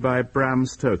told to me by Bram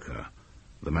Stoker,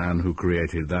 the man who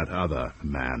created that other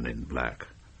Man in Black,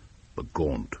 the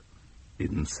gaunt,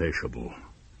 insatiable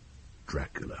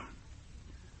Dracula.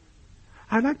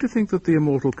 I like to think that the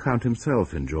immortal Count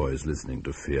himself enjoys listening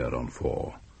to Fear on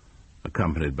 4,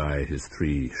 accompanied by his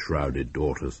 3 shrouded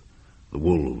daughters, the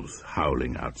wolves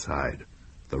howling outside,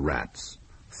 the rats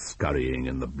scurrying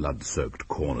in the blood-soaked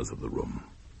corners of the room.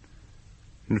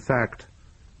 In fact,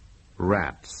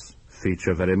 rats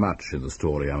feature very much in the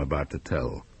story I'm about to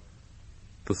tell.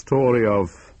 The story of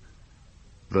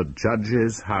The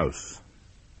Judge's House.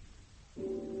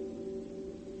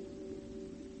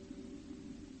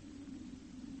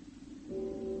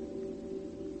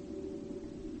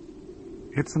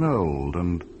 It's an old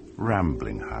and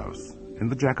rambling house, in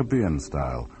the Jacobean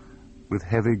style, with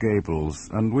heavy gables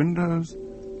and windows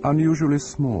unusually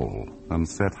small and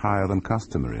set higher than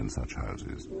customary in such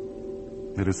houses.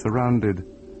 It is surrounded,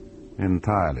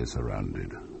 entirely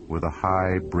surrounded, with a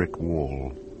high brick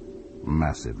wall,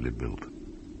 massively built.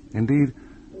 Indeed,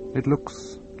 it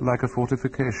looks like a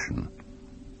fortification,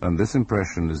 and this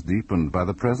impression is deepened by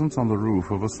the presence on the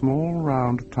roof of a small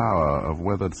round tower of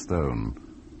weathered stone,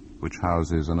 which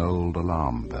houses an old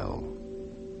alarm bell.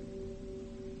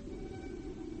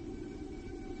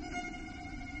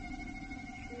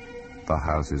 The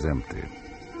house is empty.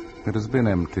 It has been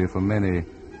empty for many,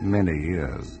 many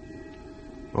years.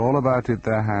 All about it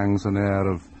there hangs an air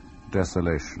of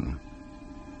desolation.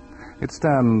 It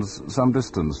stands some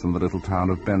distance from the little town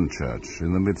of Benchurch,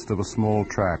 in the midst of a small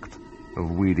tract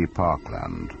of weedy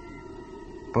parkland.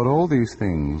 But all these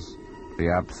things, the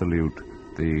absolute,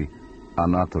 the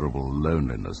unutterable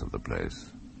loneliness of the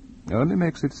place, only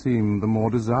makes it seem the more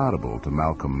desirable to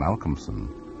Malcolm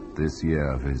Malcolmson this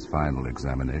year of his final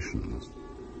examinations.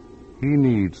 He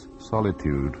needs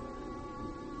solitude,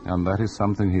 and that is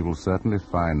something he will certainly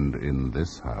find in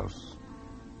this house,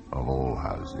 of all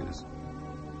houses.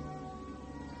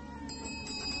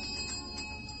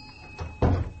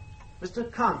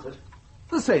 Mr. Carnford?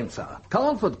 The same, sir.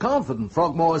 Carnford and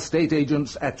Frogmore estate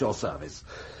agents at your service.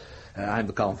 I'm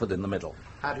the Carnford in the middle.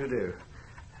 How do you do?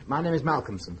 My name is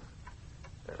Malcolmson.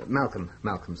 Malcolm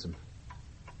Malcolmson.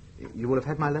 You will have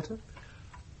had my letter?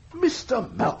 Mr.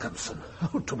 Malcolmson.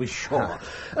 Oh, to be sure.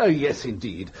 Yes,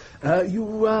 indeed. You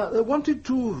wanted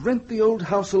to rent the old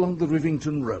house along the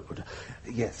Rivington Road.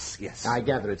 Yes. I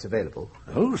gather it's available.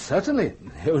 Oh, certainly.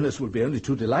 The owners will be only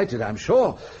too delighted, I'm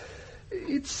sure.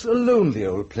 It's a lonely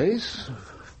old place.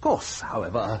 Of course,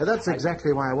 however... That's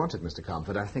exactly why I wanted, Mr.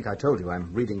 Carnford. I think I told you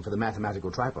I'm reading for the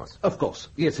mathematical tripos. Of course.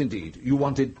 Yes, indeed. You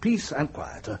wanted peace and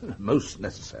quiet. Most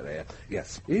necessary.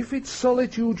 Yes. If it's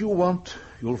solitude you want,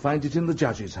 you'll find it in the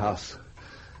Judge's house.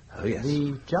 Oh, yes.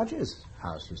 The Judge's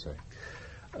house, you say?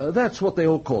 That's what they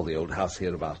all call the old house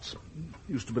hereabouts.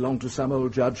 Used to belong to some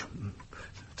old judge.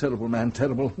 Terrible man,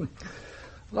 terrible.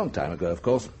 Long time ago, of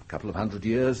course. A couple of 100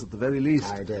 years at the very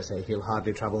least. I dare say he'll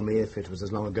hardly trouble me if it was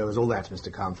as long ago as all that, Mr.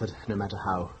 Carnford, no matter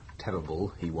how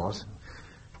terrible he was.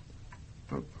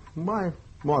 Why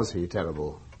was he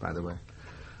terrible, by the way?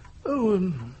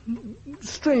 Oh,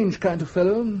 strange kind of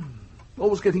fellow.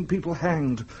 Always getting people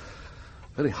hanged.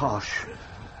 Very harsh.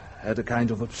 Had a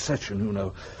kind of obsession, you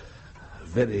know.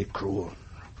 Very cruel.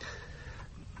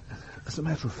 As a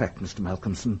matter of fact, Mr.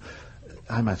 Malcolmson,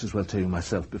 I might as well tell you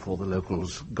myself before the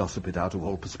locals gossip it out of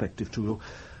all perspective to you.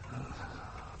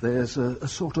 There's a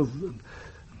sort of...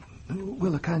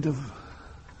 well, a kind of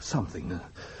something. A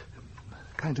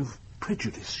kind of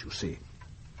prejudice, you see.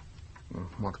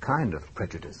 What kind of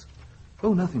prejudice?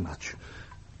 Oh, nothing much.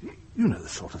 You know the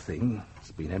sort of thing.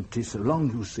 It's been empty so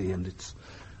long, you see, and it's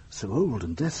so old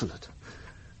and desolate.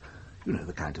 You know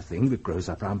the kind of thing that grows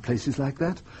up round places like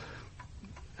that.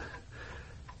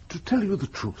 To tell you the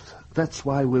truth, that's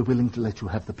why we're willing to let you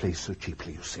have the place so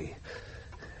cheaply, you see.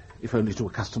 If only to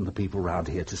accustom the people round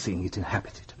here to seeing it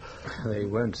inhabited. They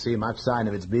won't see much sign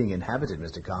of its being inhabited,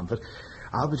 Mr. Carnford.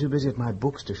 I'll be too busy at my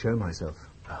books to show myself.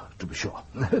 Oh, to be sure.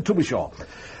 To be sure.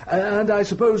 And I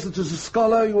suppose that as a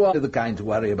scholar you are the kind to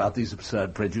worry about these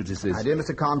absurd prejudices. My dear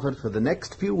Mr. Carnford, for the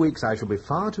next few weeks I shall be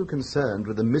far too concerned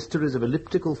with the mysteries of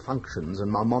elliptical functions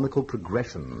and harmonical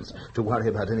progressions to worry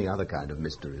about any other kind of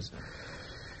mysteries.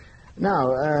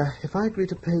 Now, if I agree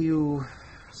to pay you,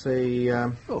 say,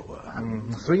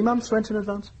 3 months' rent in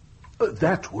advance?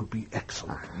 That would be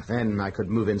excellent. Then I could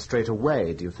move in straight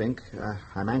away, do you think?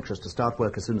 I'm anxious to start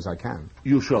work as soon as I can.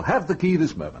 You shall have the key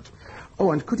this moment.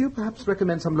 Oh, and could you perhaps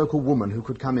recommend some local woman who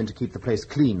could come in to keep the place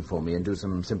clean for me and do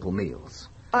some simple meals?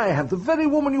 I have the very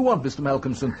woman you want, Mr.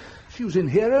 Malcolmson. She was in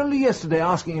here only yesterday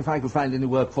asking if I could find any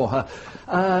work for her.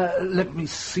 Let me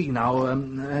see now. I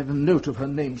have a note of her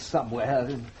name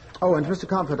somewhere. Oh, and Mr.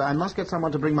 Carnford, I must get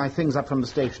someone to bring my things up from the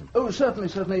station. Oh, certainly.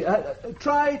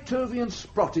 Try Tovey and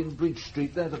Sprott in Bridge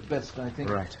Street. They're the best, I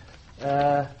think. Right.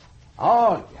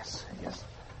 Yes.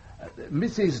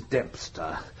 Mrs.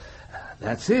 Dempster.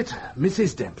 That's it,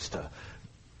 Mrs. Dempster.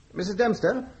 Mrs.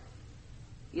 Dempster?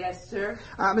 Yes, sir?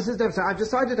 Mrs. Dempster, I've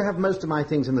decided to have most of my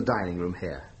things in the dining room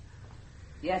here.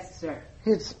 Yes, sir.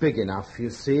 It's big enough, you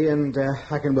see, and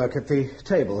I can work at the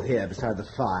table here beside the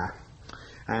fire.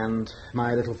 And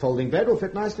my little folding bed will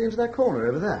fit nicely into that corner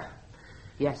over there.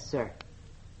 Yes, sir.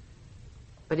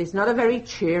 But it's not a very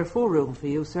cheerful room for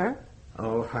you, sir.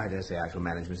 Oh, I dare say I shall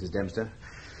manage, Mrs. Dempster.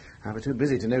 I'll be too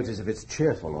busy to notice if it's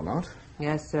cheerful or not.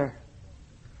 Yes, sir.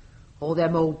 All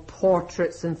them old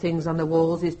portraits and things on the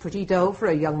walls is pretty dull for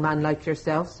a young man like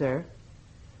yourself, sir.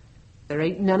 There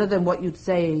ain't none of them what you'd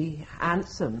say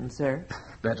handsome, sir.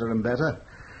 Better and better.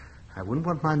 I wouldn't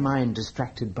want my mind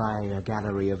distracted by a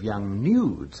gallery of young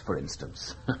nudes, for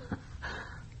instance.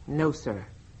 No, sir.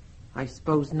 I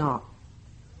suppose not.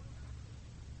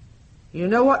 You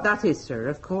know what that is, sir,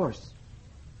 of course.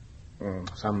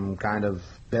 Some kind of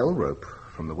bell rope,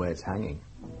 from the way it's hanging.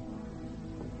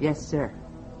 Yes, sir.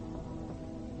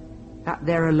 That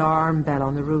there alarm bell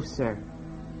on the roof, sir.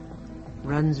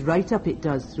 Runs right up, it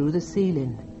does, through the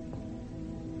ceiling.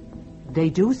 They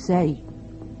do say...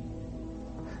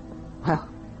 Well,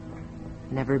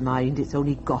 never mind, it's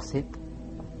only gossip.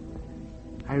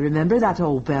 I remember that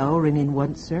old bell ringing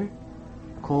once, sir.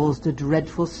 Caused a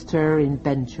dreadful stir in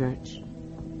Benchurch.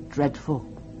 Dreadful.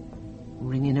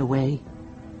 Ringing away.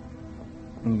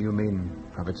 You mean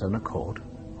of its own accord?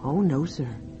 Oh, no, sir.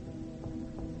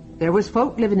 There was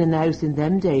folk living in the house in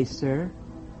them days, sir.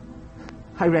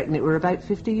 I reckon it were about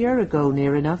 50 year ago,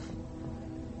 near enough.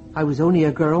 I was only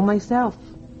a girl myself.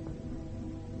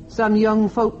 Some young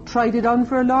folk tried it on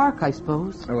for a lark, I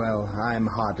suppose. Well, I'm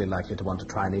hardly likely to want to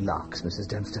try any larks, Mrs.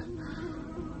 Dempster.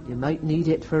 You might need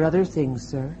it for other things,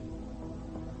 sir.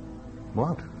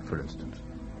 What, for instance?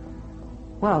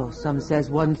 Well, some says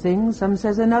one thing, some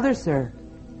says another, sir.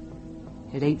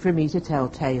 It ain't for me to tell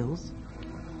tales.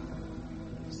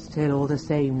 Still, all the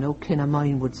same, no kin of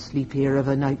mine would sleep here of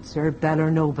a night, sir, bell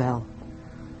or no bell.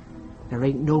 There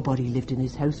ain't nobody lived in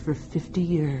his house for 50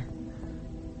 year.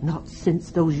 Not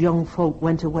since those young folk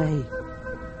went away.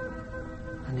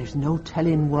 And there's no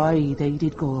telling why they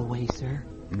did go away, sir.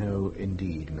 No,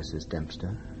 indeed, Mrs.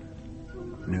 Dempster.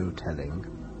 No telling.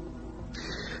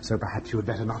 So perhaps you had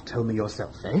better not tell me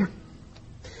yourself, eh?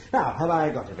 Now, have I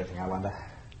got everything, I wonder?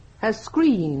 A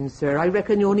screen, sir. I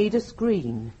reckon you'll need a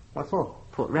screen. What for?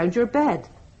 Put round your bed.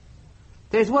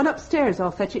 There's one upstairs. I'll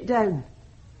fetch it down.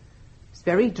 It's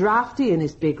very draughty in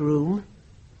this big room.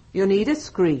 You'll need a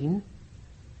screen.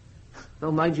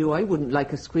 Though, mind you, I wouldn't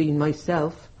like a screen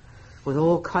myself, with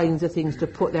all kinds of things to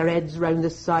put their heads round the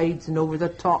sides and over the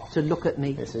top to look at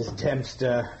me. Mrs.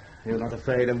 Dempster, you're not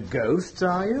afraid of ghosts,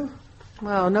 are you?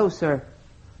 Well, no, sir.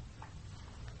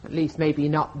 At least maybe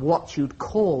not what you'd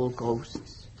call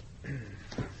ghosts.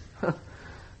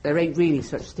 There ain't really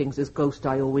such things as ghosts,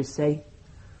 I always say.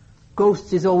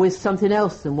 Ghosts is always something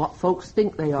else than what folks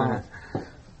think they are.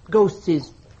 Ghosts is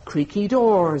creaky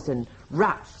doors and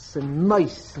rats and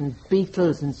mice and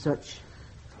beetles and such.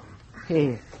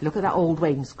 Here, look at that old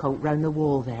wainscot round the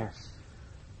wall there.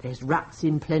 There's rats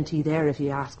in plenty there, if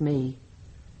you ask me.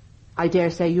 I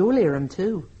dare say you'll hear 'em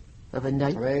too, of a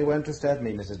night. They won't disturb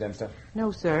me, Mrs. Dempster.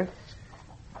 No, sir.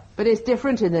 But it's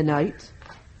different in the night.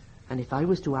 And if I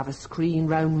was to have a screen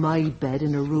round my bed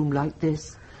in a room like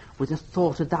this, with the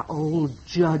thought of that old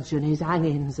judge and his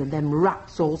hangings and them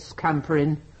rats all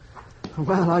scampering,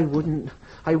 well, I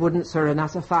wouldn't, sir, and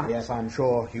that's a fact. Yes, I'm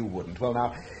sure you wouldn't. Well,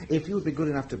 now, if you would be good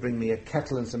enough to bring me a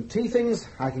kettle and some tea things,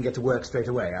 I can get to work straight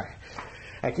away.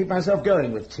 I keep myself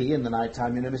going with tea in the night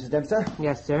time, you know, Mrs. Dempster.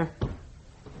 Yes, sir.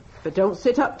 But don't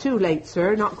sit up too late,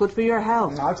 sir. Not good for your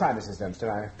health. I'll try, Mrs.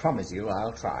 Dempster. I promise you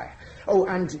I'll try. Oh,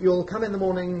 and you'll come in the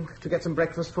morning to get some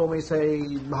breakfast for me, say,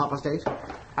 8:30?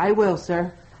 I will,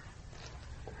 sir.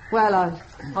 Well,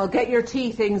 I'll get your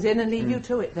tea things in and leave you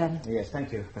to it, then. Yes,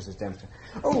 thank you, Mrs. Dempster.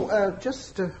 Oh,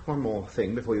 just one more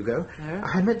thing before you go. Yeah?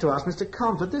 I meant to ask Mr.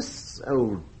 Comfort, this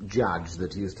old judge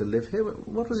that used to live here,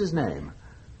 what was his name?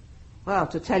 Well,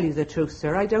 to tell you the truth,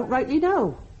 sir, I don't rightly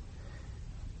know.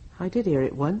 I did hear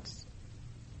it once.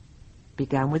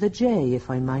 Began with a J, if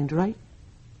I mind right.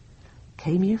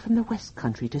 Came here from the West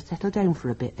Country to settle down for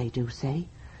a bit, they do say.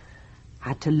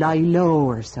 Had to lie low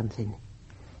or something.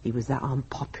 He was that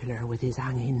unpopular with his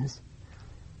hangings.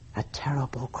 A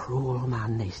terrible, cruel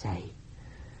man, they say.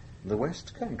 The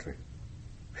West Country?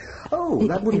 Oh,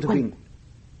 that wouldn't have been...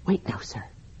 Wait now, sir.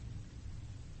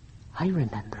 I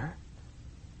remember.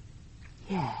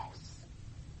 Yes.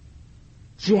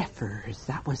 Jeffers,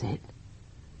 that was it.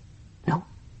 No.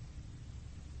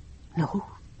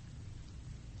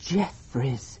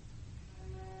 Jeffries.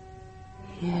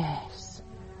 Yes.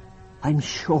 I'm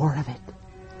sure of it.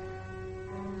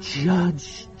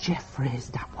 Judge Jeffries,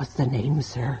 that was the name,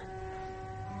 sir.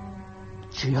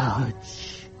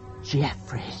 Judge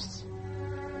Jeffries.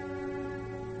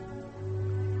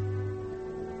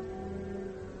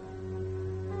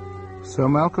 So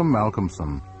Malcolm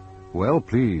Malcolmson, well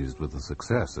pleased with the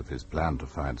success of his plan to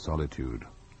find solitude,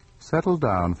 settled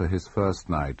down for his first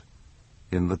night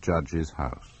in the judge's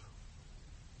house.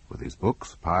 With his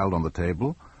books piled on the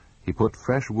table, he put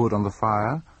fresh wood on the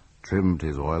fire, trimmed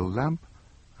his oil lamp,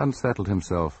 and settled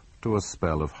himself to a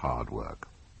spell of hard work.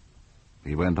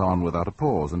 He went on without a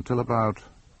pause until about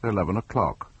 11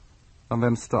 o'clock, and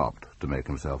then stopped to make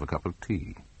himself a cup of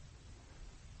tea.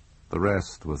 The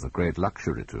rest was a great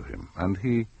luxury to him, and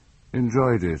he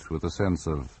enjoyed it with a sense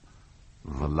of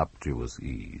voluptuous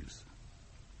ease.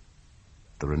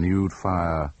 The renewed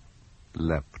fire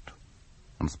leapt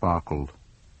and sparkled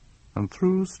and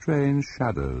threw strange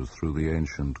shadows through the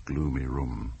ancient gloomy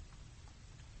room.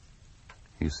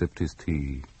 He sipped his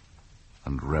tea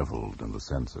and revelled in the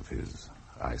sense of his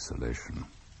isolation.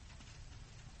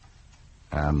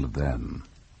 And then,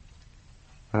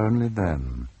 only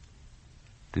then,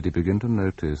 did he begin to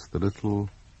notice the little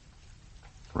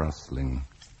rustling,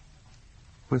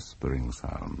 whispering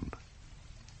sound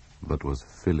that was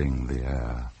filling the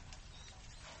air.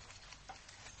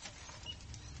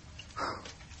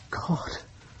 God.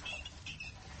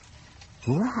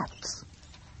 Rats.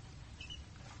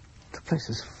 The place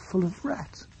is full of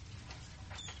rats.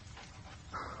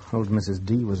 Old Mrs.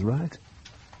 D was right.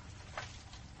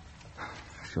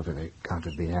 Surely they can't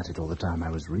have been at it all the time I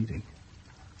was reading.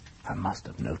 I must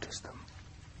have noticed them.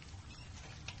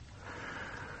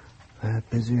 They're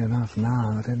busy enough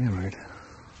now, at any rate.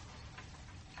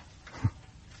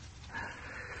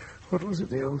 What was it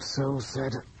the old soul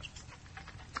said?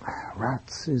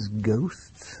 Rats is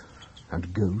ghosts,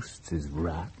 and ghosts is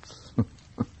rats.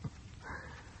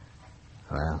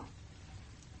 Well,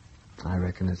 I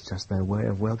reckon it's just their way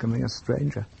of welcoming a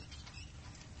stranger.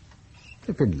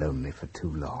 They've been lonely for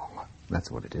too long.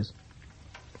 That's what it is.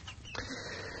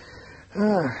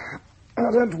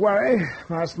 Don't worry,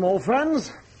 my small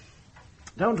friends.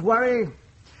 Don't worry.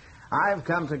 I've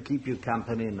come to keep you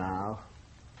company now.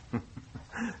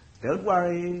 Don't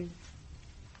worry.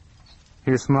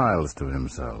 He smiles to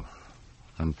himself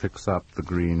and picks up the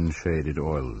green-shaded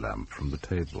oil lamp from the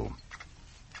table.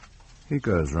 He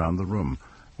goes round the room,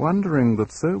 wondering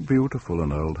that so beautiful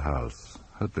an old house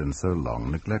had been so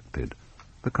long neglected.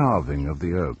 The carving of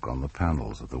the oak on the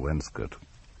panels of the wainscot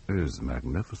is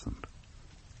magnificent.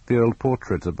 The old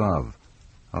portraits above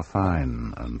are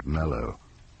fine and mellow,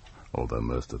 although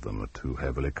most of them are too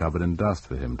heavily covered in dust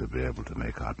for him to be able to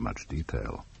make out much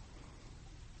detail.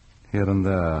 Here and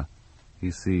there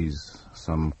he sees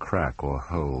some crack or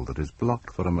hole that is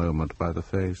blocked for a moment by the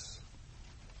face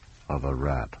of a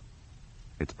rat,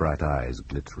 its bright eyes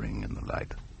glittering in the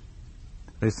light.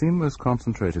 They seem most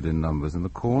concentrated in numbers in the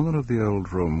corner of the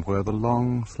old room where the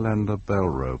long, slender bell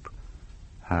rope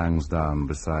hangs down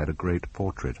beside a great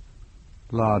portrait,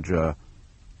 larger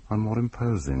and more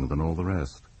imposing than all the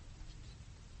rest.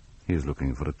 He is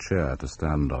looking for a chair to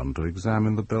stand on to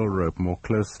examine the bell rope more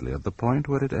closely at the point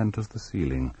where it enters the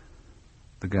ceiling,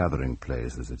 the gathering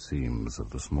place, as it seems,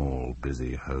 of the small,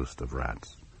 busy host of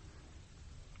rats,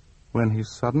 when he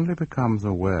suddenly becomes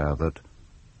aware that,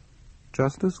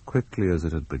 just as quickly as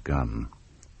it had begun,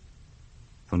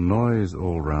 the noise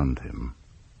all round him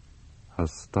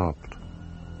has stopped.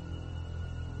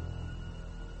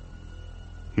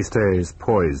 He stays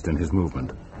poised in his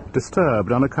movement,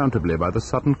 disturbed unaccountably by the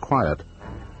sudden quiet,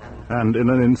 and in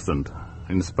an instant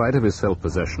In spite of his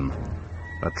self-possession,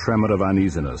 a tremor of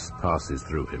uneasiness passes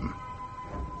through him.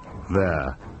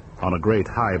 There, on a great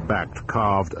high-backed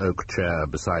carved oak chair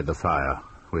beside the fire,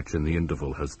 which in the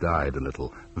interval has died a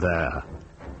little, there,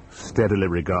 steadily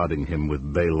regarding him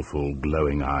with baleful,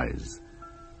 glowing eyes,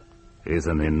 is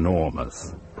an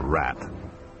enormous rat.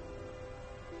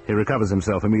 He recovers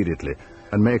himself immediately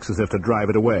and makes as if to drive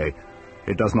it away.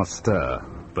 It does not stir,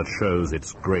 but shows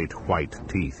its great white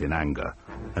teeth in anger,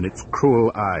 and its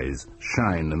cruel eyes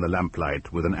shine in the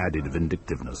lamplight with an added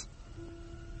vindictiveness.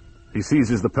 He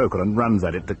seizes the poker and runs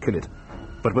at it to kill it,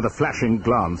 but with a flashing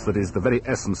glance that is the very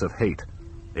essence of hate,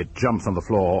 it jumps on the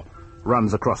floor,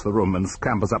 runs across the room, and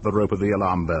scampers up the rope of the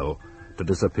alarm bell to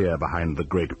disappear behind the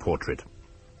great portrait.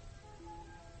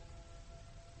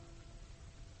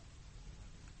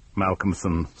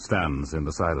 Malcolmson stands in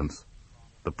the silence,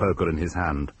 the poker in his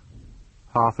hand,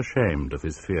 half ashamed of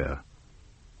his fear,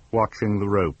 watching the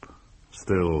rope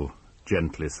still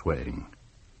gently swaying.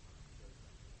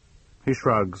 He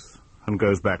shrugs and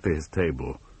goes back to his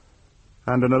table,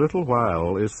 and in a little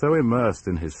while is so immersed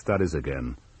in his studies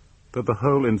again that the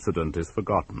whole incident is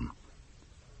forgotten.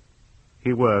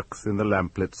 He works in the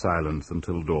lamplit silence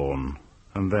until dawn,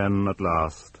 and then, at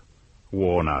last,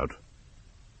 worn out,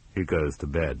 he goes to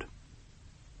bed.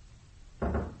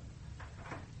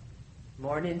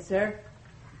 Morning, sir.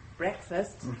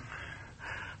 Breakfast.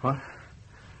 What?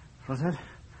 What's that?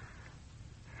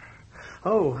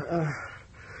 Oh,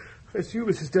 it's you,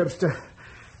 Mrs. Dempster.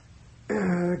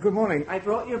 Good morning. I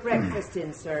brought your breakfast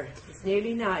in, sir. It's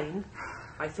nearly 9.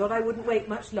 I thought I wouldn't wait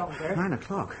much longer. 9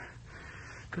 o'clock?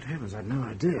 Good heavens, I'd no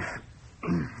idea.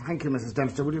 Thank you, Mrs.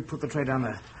 Dempster. Will you put the tray down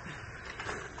there?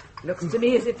 Looks to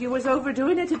me as if you was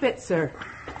overdoing it a bit, sir.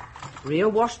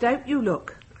 Real washed out you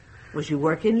look. Was you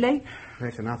working late?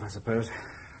 Late enough, I suppose.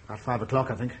 About 5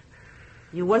 o'clock, I think.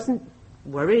 You wasn't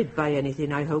worried by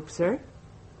anything, I hope, sir?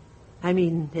 I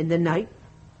mean, in the night?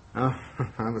 Oh,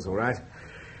 I was all right.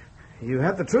 You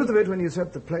had the truth of it when you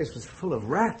said the place was full of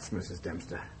rats, Mrs.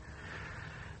 Dempster.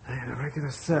 They had a regular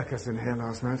circus in here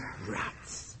last night.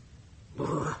 Rats?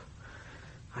 Ugh.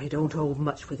 I don't hold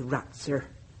much with rats, sir.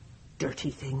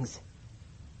 Dirty things.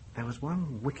 There was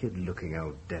one wicked-looking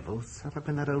old devil sat up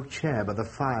in that old chair by the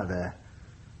fire there.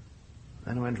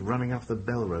 Then went running up the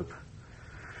bell rope.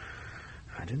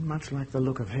 I didn't much like the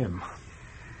look of him.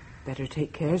 Better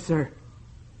take care, sir.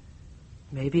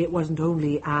 Maybe it wasn't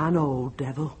only an old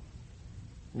devil.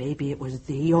 Maybe it was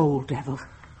the old devil.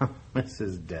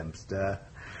 Mrs. Dempster,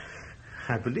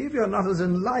 I believe you're not as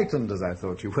enlightened as I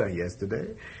thought you were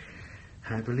yesterday.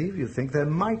 I believe you think there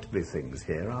might be things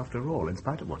here after all, in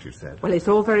spite of what you said. Well, it's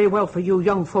all very well for you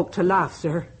young folk to laugh,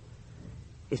 sir.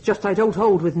 It's just I don't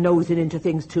hold with nosing into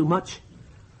things too much.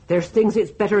 There's things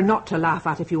it's better not to laugh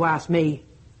at, if you ask me.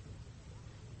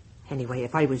 Anyway,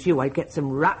 if I was you, I'd get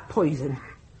some rat poison.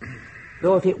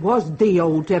 Though if it was the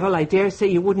old devil, I dare say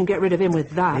you wouldn't get rid of him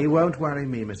with that. He won't worry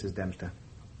me, Mrs. Dempster.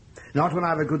 Not when I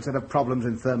have a good set of problems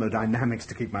in thermodynamics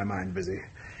to keep my mind busy.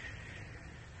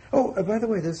 Oh, by the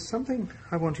way, there's something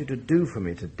I want you to do for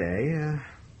me today.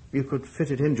 You could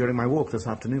fit it in during my walk this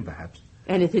afternoon, perhaps.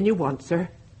 Anything you want, sir.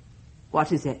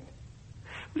 What is it?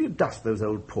 Will you dust those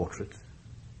old portraits?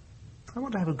 I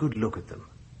want to have a good look at them.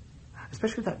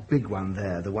 Especially that big one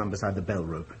there, the one beside the bell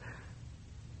rope.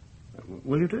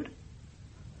 Will you do it?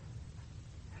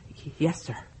 Yes,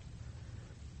 sir.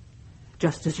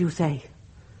 Just as you say.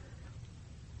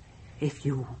 If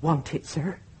you want it,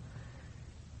 sir.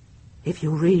 If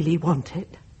you really want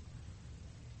it.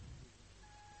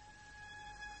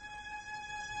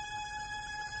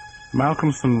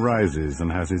 Malcolmson rises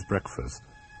and has his breakfast.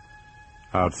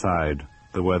 Outside,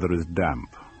 the weather is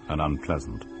damp and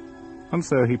unpleasant, and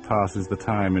so he passes the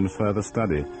time in further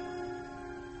study.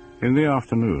 In the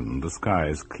afternoon, the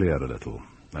skies clear a little,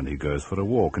 and he goes for a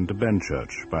walk into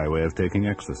Benchurch by way of taking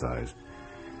exercise.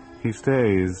 He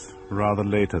stays rather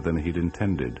later than he'd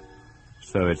intended,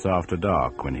 so it's after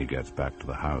dark when he gets back to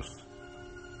the house.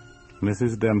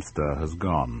 Mrs. Dempster has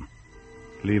gone,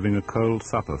 leaving a cold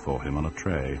supper for him on a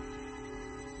tray.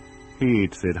 He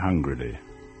eats it hungrily,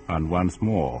 and once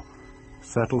more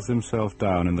settles himself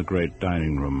down in the great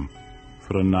dining room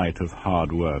for a night of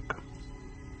hard work.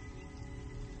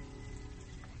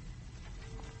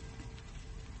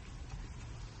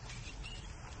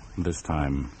 This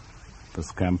time, the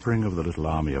scampering of the little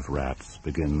army of rats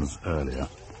begins earlier,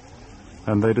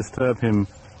 and they disturb him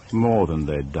more than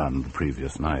they'd done the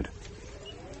previous night.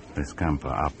 They scamper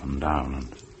up and down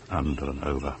and under and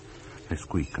over. They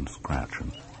squeak and scratch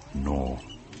and gnaw.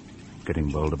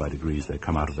 Getting bolder by degrees, they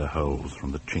come out of their holes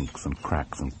from the chinks and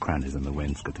cracks and crannies in the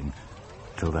wainscoting,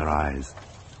 till their eyes,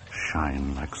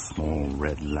 shine like small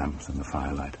red lamps in the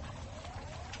firelight.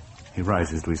 He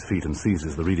rises to his feet and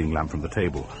seizes the reading lamp from the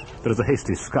table. There is a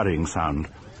hasty scurrying sound,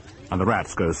 and the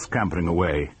rats go scampering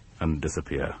away and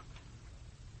disappear.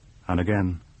 And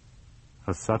again,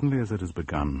 as suddenly as it has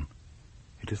begun,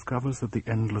 he discovers that the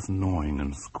endless gnawing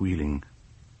and squealing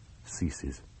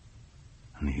ceases,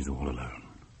 and he's all alone,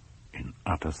 in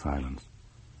utter silence,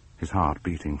 his heart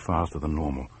beating faster than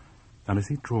normal, and as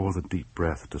he draws a deep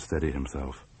breath to steady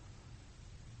himself,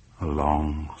 a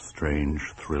long, strange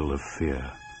thrill of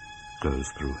fear goes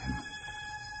through him.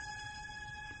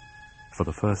 For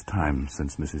the first time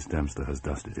since Mrs. Dempster has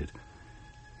dusted it,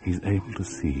 he's able to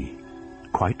see,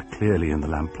 quite clearly in the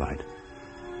lamplight,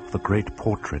 the great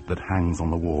portrait that hangs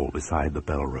on the wall beside the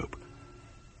bell rope.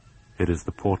 It is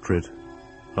the portrait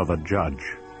of a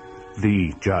judge,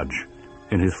 the judge,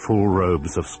 in his full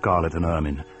robes of scarlet and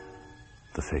ermine.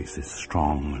 The face is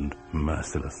strong and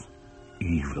merciless,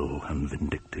 evil and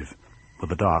vindictive,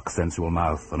 with a dark, sensual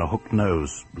mouth and a hooked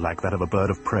nose like that of a bird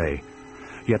of prey.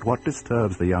 Yet what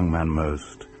disturbs the young man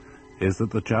most is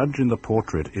that the judge in the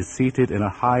portrait is seated in a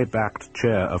high-backed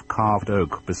chair of carved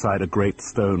oak beside a great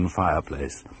stone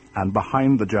fireplace, and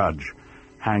behind the judge,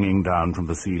 hanging down from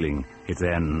the ceiling, its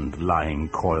end lying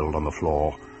coiled on the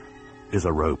floor, is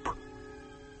a rope,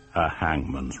 a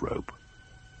hangman's rope.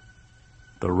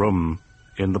 The room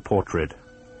in the portrait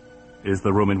is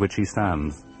the room in which he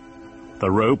stands.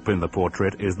 The rope in the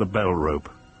portrait is the bell rope.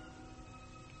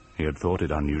 He had thought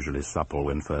it unusually supple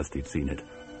when first he'd seen it,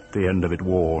 the end of it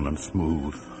worn and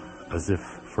smooth, as if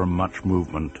from much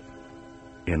movement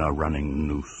in a running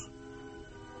noose.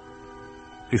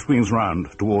 He swings round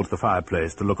towards the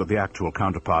fireplace to look at the actual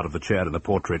counterpart of the chair in the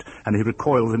portrait, and he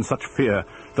recoils in such fear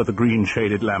that the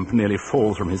green-shaded lamp nearly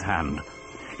falls from his hand.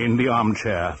 In the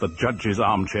armchair, the judge's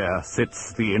armchair,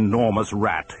 sits the enormous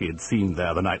rat he had seen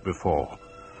there the night before.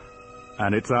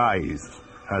 And its eyes,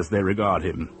 as they regard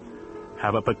him,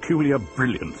 have a peculiar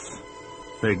brilliance.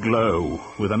 They glow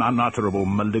with an unutterable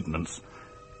malignance.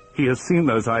 He has seen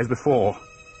those eyes before.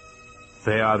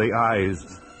 They are the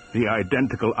eyes, the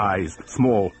identical eyes,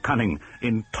 small, cunning,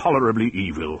 intolerably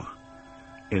evil,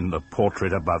 in the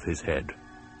portrait above his head.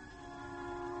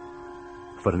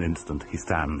 For an instant he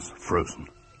stands frozen.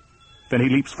 Then he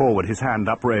leaps forward, his hand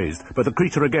upraised, but the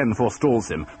creature again forestalls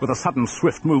him. With a sudden,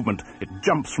 swift movement, it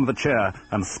jumps from the chair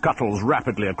and scuttles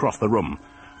rapidly across the room.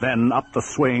 Then up the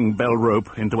swaying bell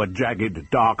rope into a jagged,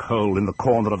 dark hole in the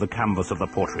corner of the canvas of the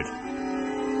portrait.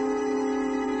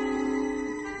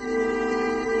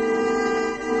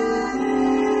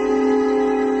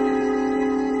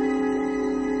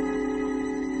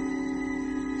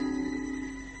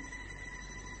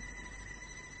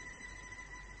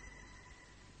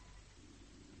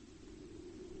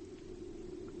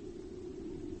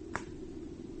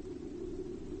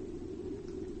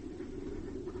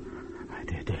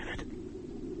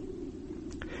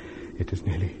 It is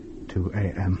nearly 2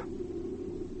 a.m.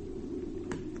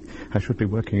 I should be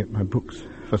working at my books.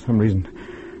 For some reason,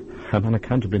 I'm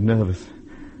unaccountably nervous,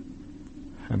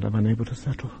 and I'm unable to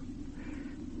settle.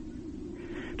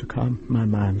 To calm my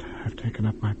mind, I've taken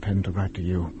up my pen to write to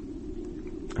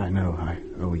you. I know I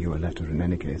owe you a letter in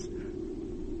any case.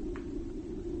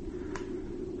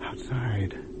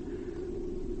 Outside,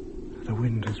 the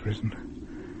wind has risen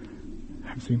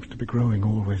and seems to be growing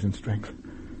always in strength.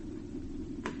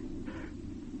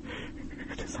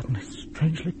 It is suddenly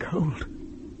strangely cold,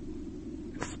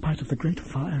 in spite of the great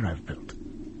fire I've built.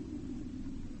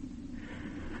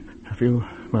 A few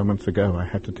moments ago I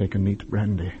had to take a neat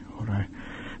brandy, or I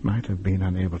might have been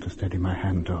unable to steady my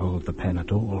hand to hold the pen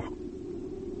at all.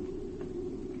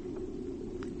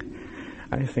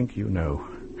 I think you know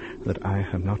that I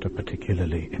am not a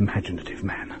particularly imaginative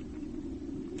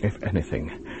man. If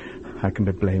anything, I can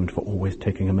be blamed for always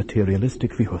taking a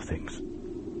materialistic view of things.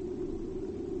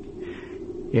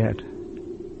 Yet,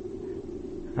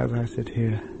 as I sit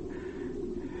here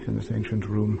in this ancient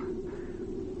room,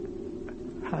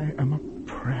 I am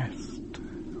oppressed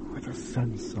with a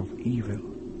sense of evil.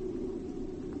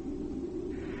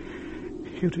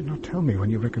 You did not tell me when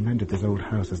you recommended this old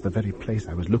house as the very place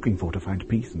I was looking for to find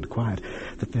peace and quiet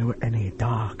that there were any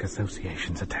dark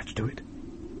associations attached to it.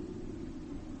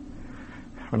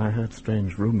 When I heard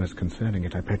strange rumors concerning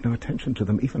it, I paid no attention to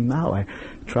them. Even now, I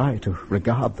try to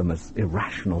regard them as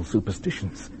irrational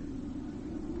superstitions.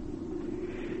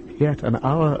 Yet an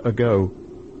hour ago,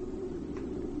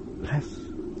 less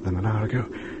than an hour ago,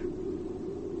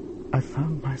 I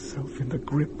found myself in the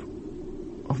grip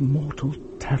of mortal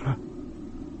terror.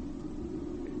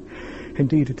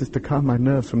 Indeed, it is to calm my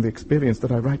nerves from the experience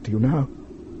that I write to you now.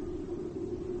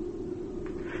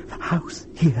 The house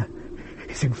here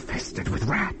is infested with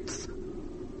rats.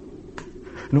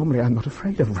 Normally I'm not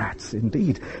afraid of rats.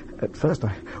 Indeed, at first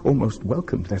I almost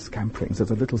welcomed their scamperings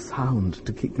as a little sound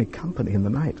to keep me company in the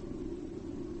night.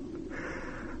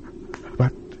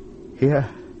 But here,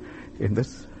 in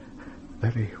this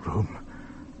very room,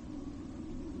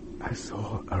 I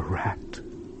saw a rat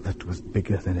that was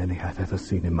bigger than any I've ever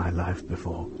seen in my life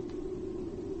before.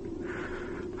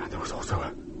 And there was also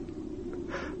a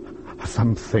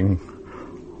something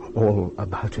all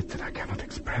about it that I cannot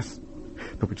express,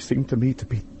 but which seemed to me to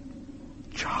be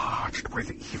charged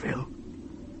with evil.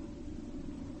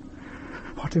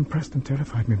 What impressed and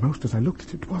terrified me most as I looked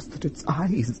at it was that its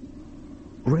eyes,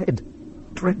 red,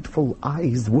 dreadful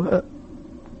eyes, were,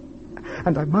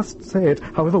 and I must say it,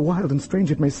 however wild and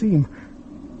strange it may seem,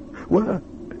 were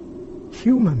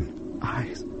human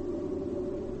eyes.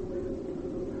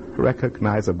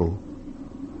 Recognizable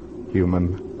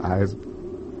human eyes.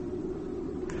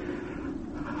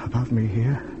 Above me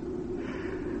here,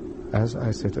 as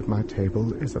I sit at my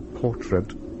table, is a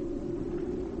portrait.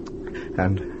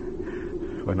 And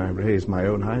when I raise my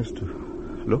own eyes to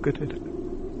look at it,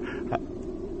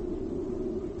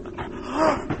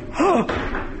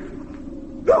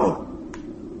 no!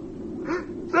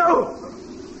 No!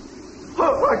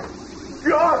 Oh, my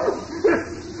God!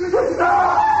 No!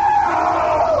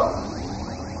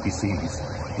 He sees,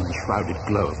 in the shrouded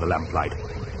glow of the lamplight,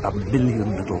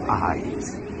 1,000,000 little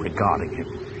eyes regarding him.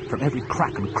 From every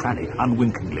crack and cranny,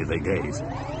 unwinkingly they gaze.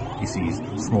 He sees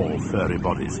small, furry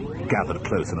bodies gathered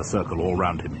close in a circle all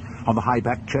round him, on the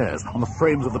high-backed chairs, on the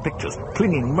frames of the pictures,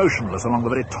 clinging motionless along the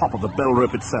very top of the bell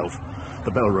rope itself.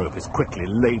 The bell rope is quickly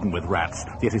laden with rats,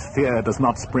 yet his fear does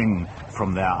not spring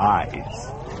from their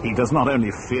eyes. He does not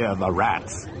only fear the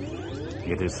rats,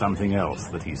 it is something else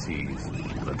that he sees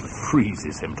that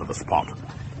freezes him to the spot.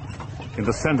 In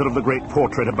the center of the great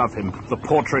portrait above him, the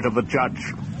portrait of the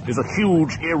judge, is a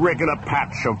huge, irregular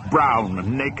patch of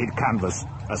brown, naked canvas,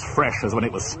 as fresh as when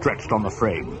it was stretched on the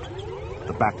frame.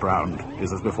 The background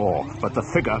is as before, but the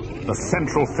figure, the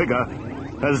central figure,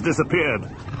 has disappeared.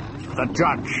 The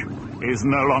judge is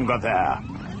no longer there.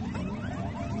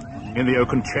 In the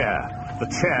oaken chair, the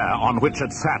chair on which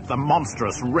had sat the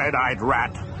monstrous red-eyed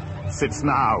rat, sits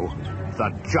now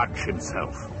the judge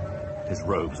himself. His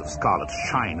robes of scarlet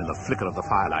shine in the flicker of the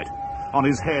firelight. On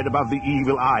his head, above the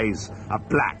evil eyes, a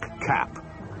black cap.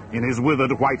 In his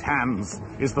withered white hands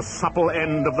is the supple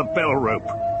end of the bell rope,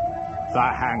 the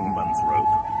hangman's rope.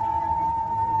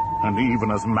 And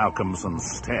even as Malcolmson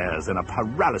stares in a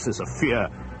paralysis of fear,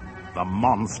 the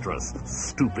monstrous,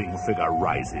 stooping figure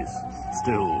rises,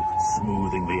 still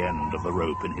smoothing the end of the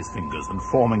rope in his fingers and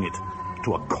forming it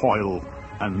to a coil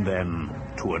and then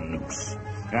to a noose.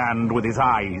 And with his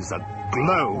eyes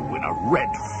aglow in a red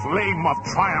flame of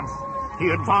triumph, he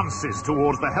advances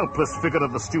towards the helpless figure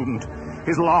of the student,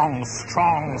 his long,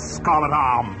 strong, scarlet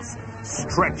arms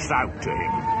stretched out to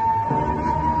him.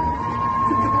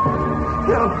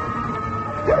 No!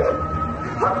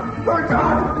 Oh,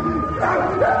 God!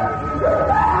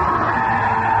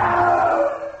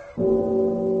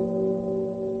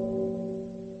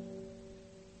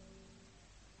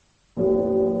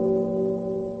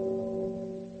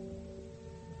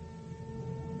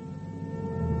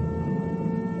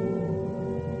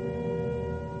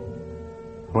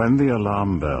 When the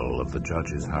alarm bell of the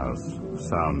judge's house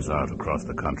sounds out across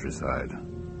the countryside,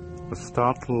 a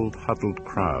startled, huddled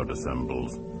crowd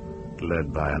assembles,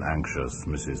 led by an anxious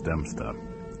Mrs. Dempster.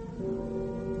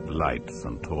 Lights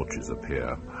and torches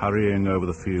appear, hurrying over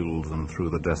the fields and through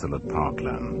the desolate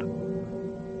parkland.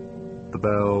 The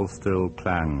bell still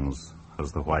clangs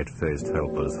as the white-faced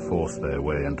helpers force their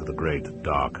way into the great,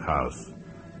 dark house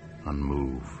and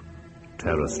move,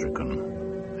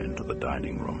 terror-stricken, into the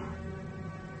dining room.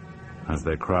 As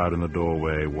they crowd in the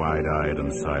doorway, wide-eyed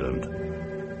and silent,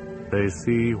 they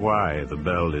see why the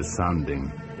bell is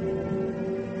sounding.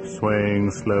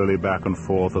 Swaying slowly back and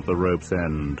forth at the rope's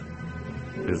end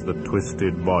is the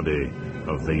twisted body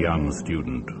of the young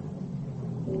student.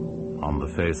 On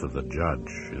the face of the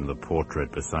judge, in the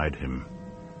portrait beside him,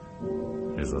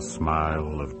 is a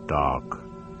smile of dark,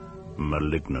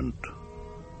 malignant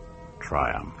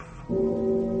triumph.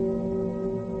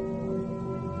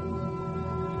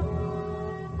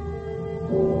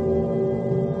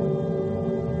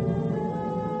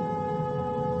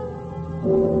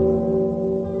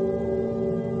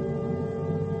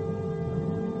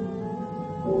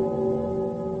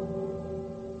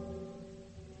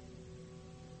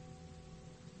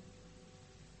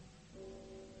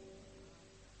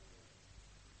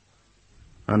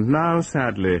 And now,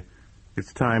 sadly,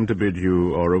 it's time to bid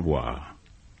you au revoir,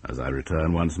 as I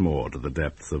return once more to the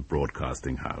depths of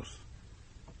Broadcasting House.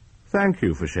 Thank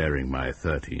you for sharing my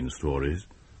 13 stories.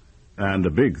 And a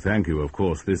big thank you, of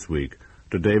course, this week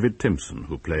to David Timpson,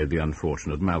 who played the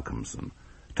unfortunate Malcolmson,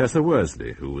 Tessa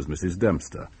Worsley, who was Mrs.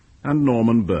 Dempster, and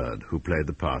Norman Bird, who played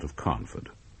the part of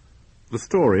Carnford. The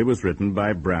story was written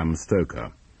by Bram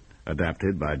Stoker,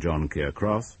 adapted by John Keir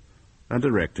Cross, and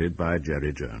directed by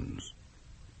Jerry Jones.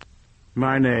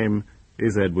 My name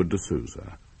is Edward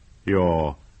D'Souza,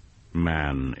 your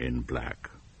Man in Black.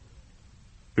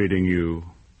 Bidding you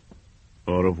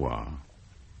au revoir.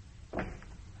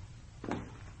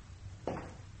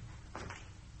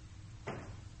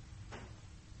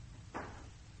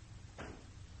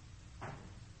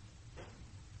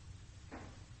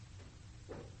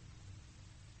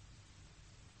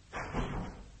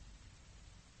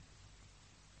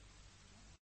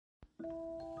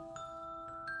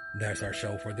 That's our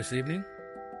show for this evening.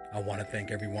 I want to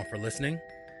thank everyone for listening.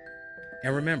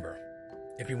 And remember,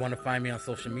 if you want to find me on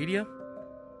social media,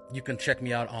 you can check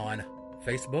me out on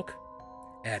Facebook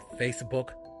at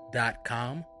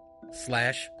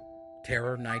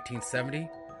facebook.com/terror1970,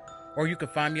 or you can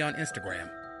find me on Instagram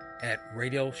at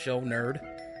Radio Show Nerd,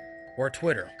 or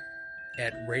Twitter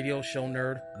at Radio Show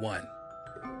Nerd 1.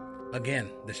 Again,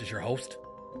 this is your host,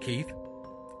 Keith,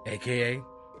 aka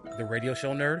The Radio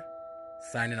Show Nerd,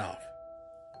 signing off.